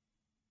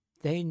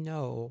 They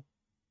know,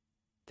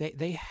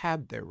 they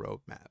have their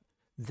roadmap.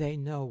 They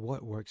know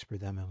what works for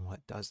them and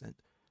what doesn't.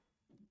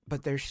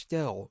 But they're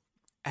still,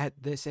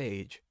 at this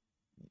age,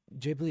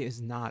 Ghibli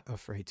is not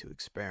afraid to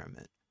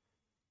experiment,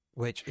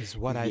 which is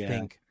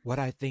Yeah, what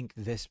I think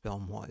this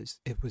film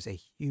was. It was a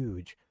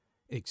huge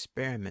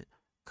experiment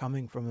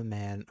coming from a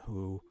man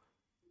who,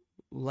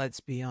 let's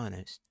be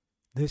honest,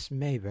 this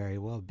may very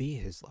well be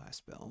his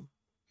last film.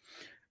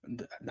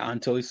 not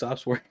until he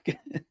stops working.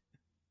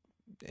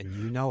 And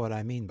you know what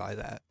I mean by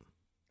that.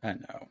 I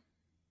know.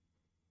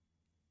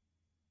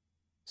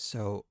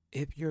 So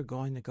if you're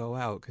going to go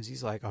out, because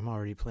he's like, I'm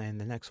already planning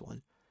the next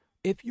one.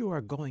 If you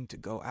are going to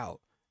go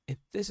out, if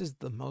this is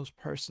the most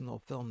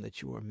personal film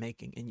that you are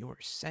making and you are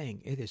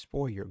saying it is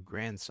for your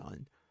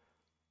grandson,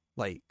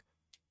 like,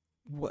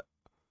 what,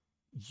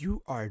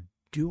 you are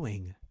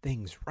doing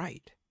things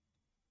right.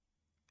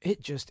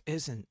 It just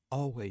isn't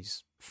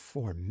always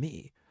for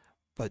me,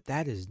 but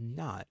that is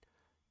not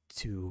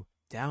to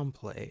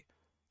downplay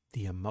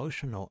the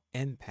emotional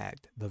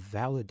impact, the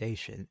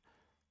validation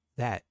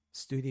that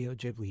Studio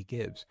Ghibli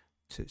gives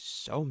to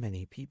so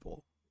many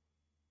people.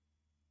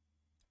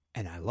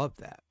 And I love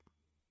that.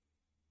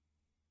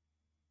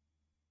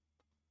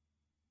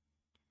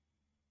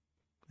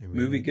 I Movie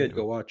really good. do.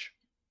 Go watch.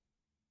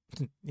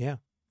 Yeah.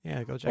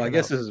 Yeah, go check Well, I it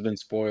guess out. this has been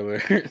spoiler.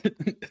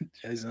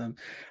 Jason,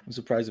 I'm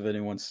surprised if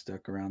anyone's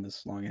stuck around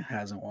this long and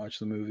hasn't watched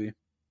the movie.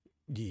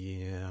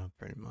 Yeah,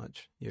 pretty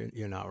much.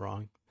 You're not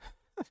wrong.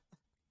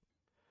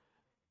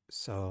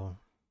 So,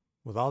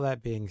 with all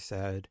that being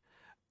said,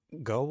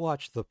 go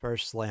watch the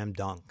first Slam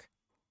Dunk.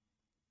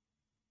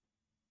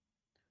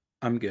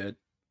 I'm good.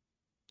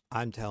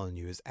 I'm telling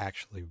you, is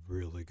actually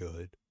really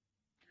good.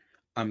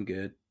 I'm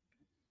good.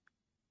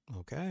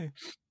 Okay,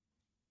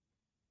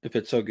 If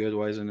it's so good,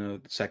 why isn't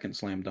a second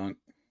slam dunk?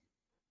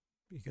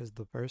 because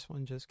the first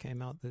one just came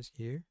out this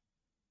year.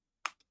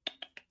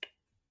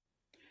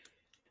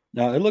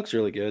 No, it looks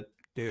really good.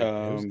 Dude,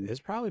 Um, it's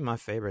probably my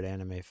favorite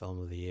anime film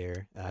of the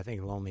year. I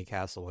think Lonely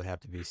Castle would have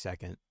to be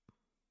second.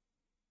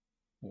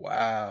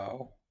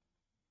 wow.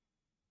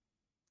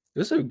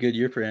 This is a good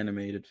year for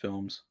animated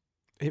films.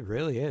 It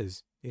really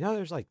is. You know,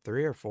 there's like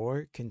 3 or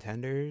 4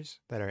 contenders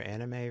that are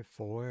anime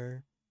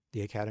for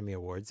the Academy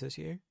Awards this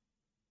year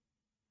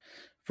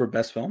For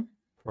best film?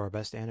 for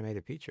Best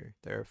Animated Feature.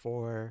 There are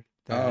 4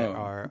 that Oh,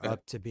 are okay.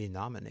 up to be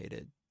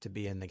nominated to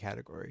be in the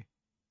category.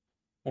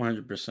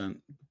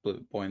 100%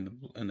 Boy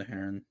in the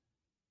Heron.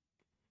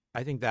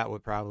 I think that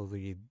would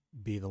probably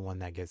be the one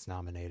that gets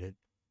nominated.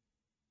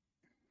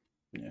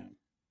 Yeah.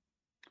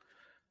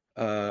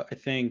 I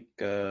think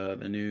the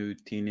new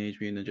Teenage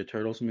Mutant Ninja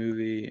Turtles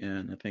movie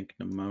and I think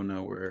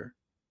Nimona were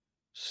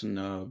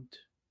snubbed.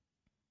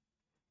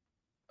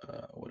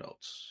 What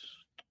else?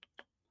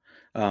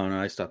 I don't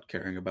know. I stopped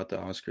caring about the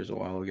Oscars a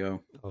while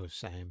ago, Oh,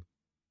 same.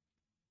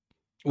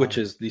 which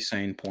is the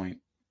sane point.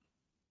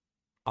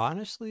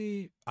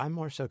 Honestly, I'm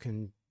more so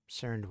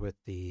concerned with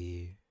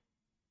the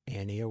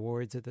Annie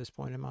Awards at this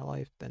point in my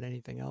life than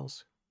anything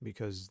else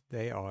because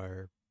they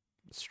are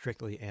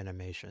strictly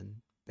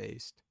animation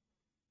based.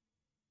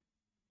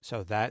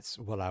 So that's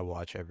what I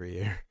watch every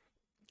year,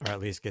 or at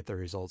least get the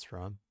results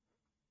from.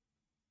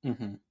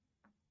 Mm-hmm.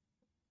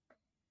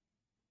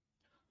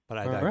 But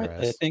I All right.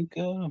 digress. I I think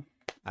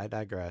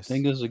digress.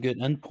 this is a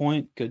good end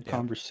point. Good Yep.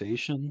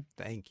 conversation.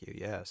 Thank you.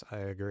 Yes, I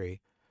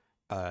agree.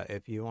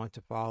 If you want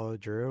to follow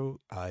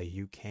Drew,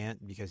 you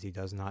can't because he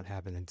does not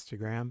have an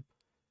Instagram.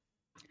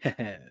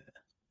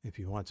 If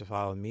you want to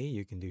follow me,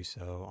 you can do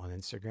so on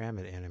Instagram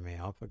at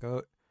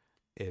AnimeAlphaGoat.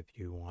 If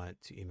you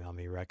want to email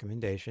me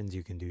recommendations,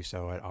 you can do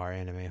so at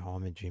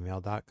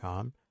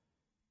ranimehome@gmail.com.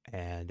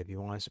 And if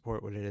you want to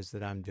support what it is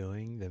that I'm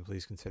doing, then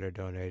please consider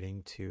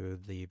donating to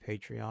the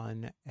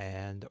Patreon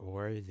and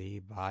or the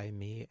Buy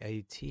Me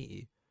a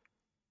Tea.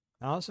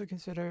 And also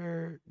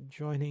consider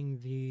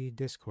joining the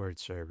Discord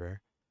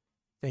server.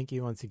 Thank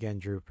you once again,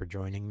 Drew, for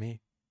joining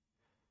me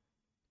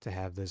to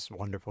have this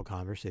wonderful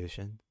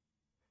conversation.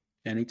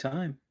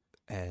 Anytime.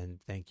 And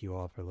thank you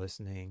all for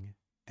listening.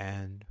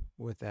 And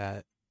with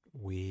that,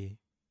 we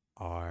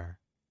are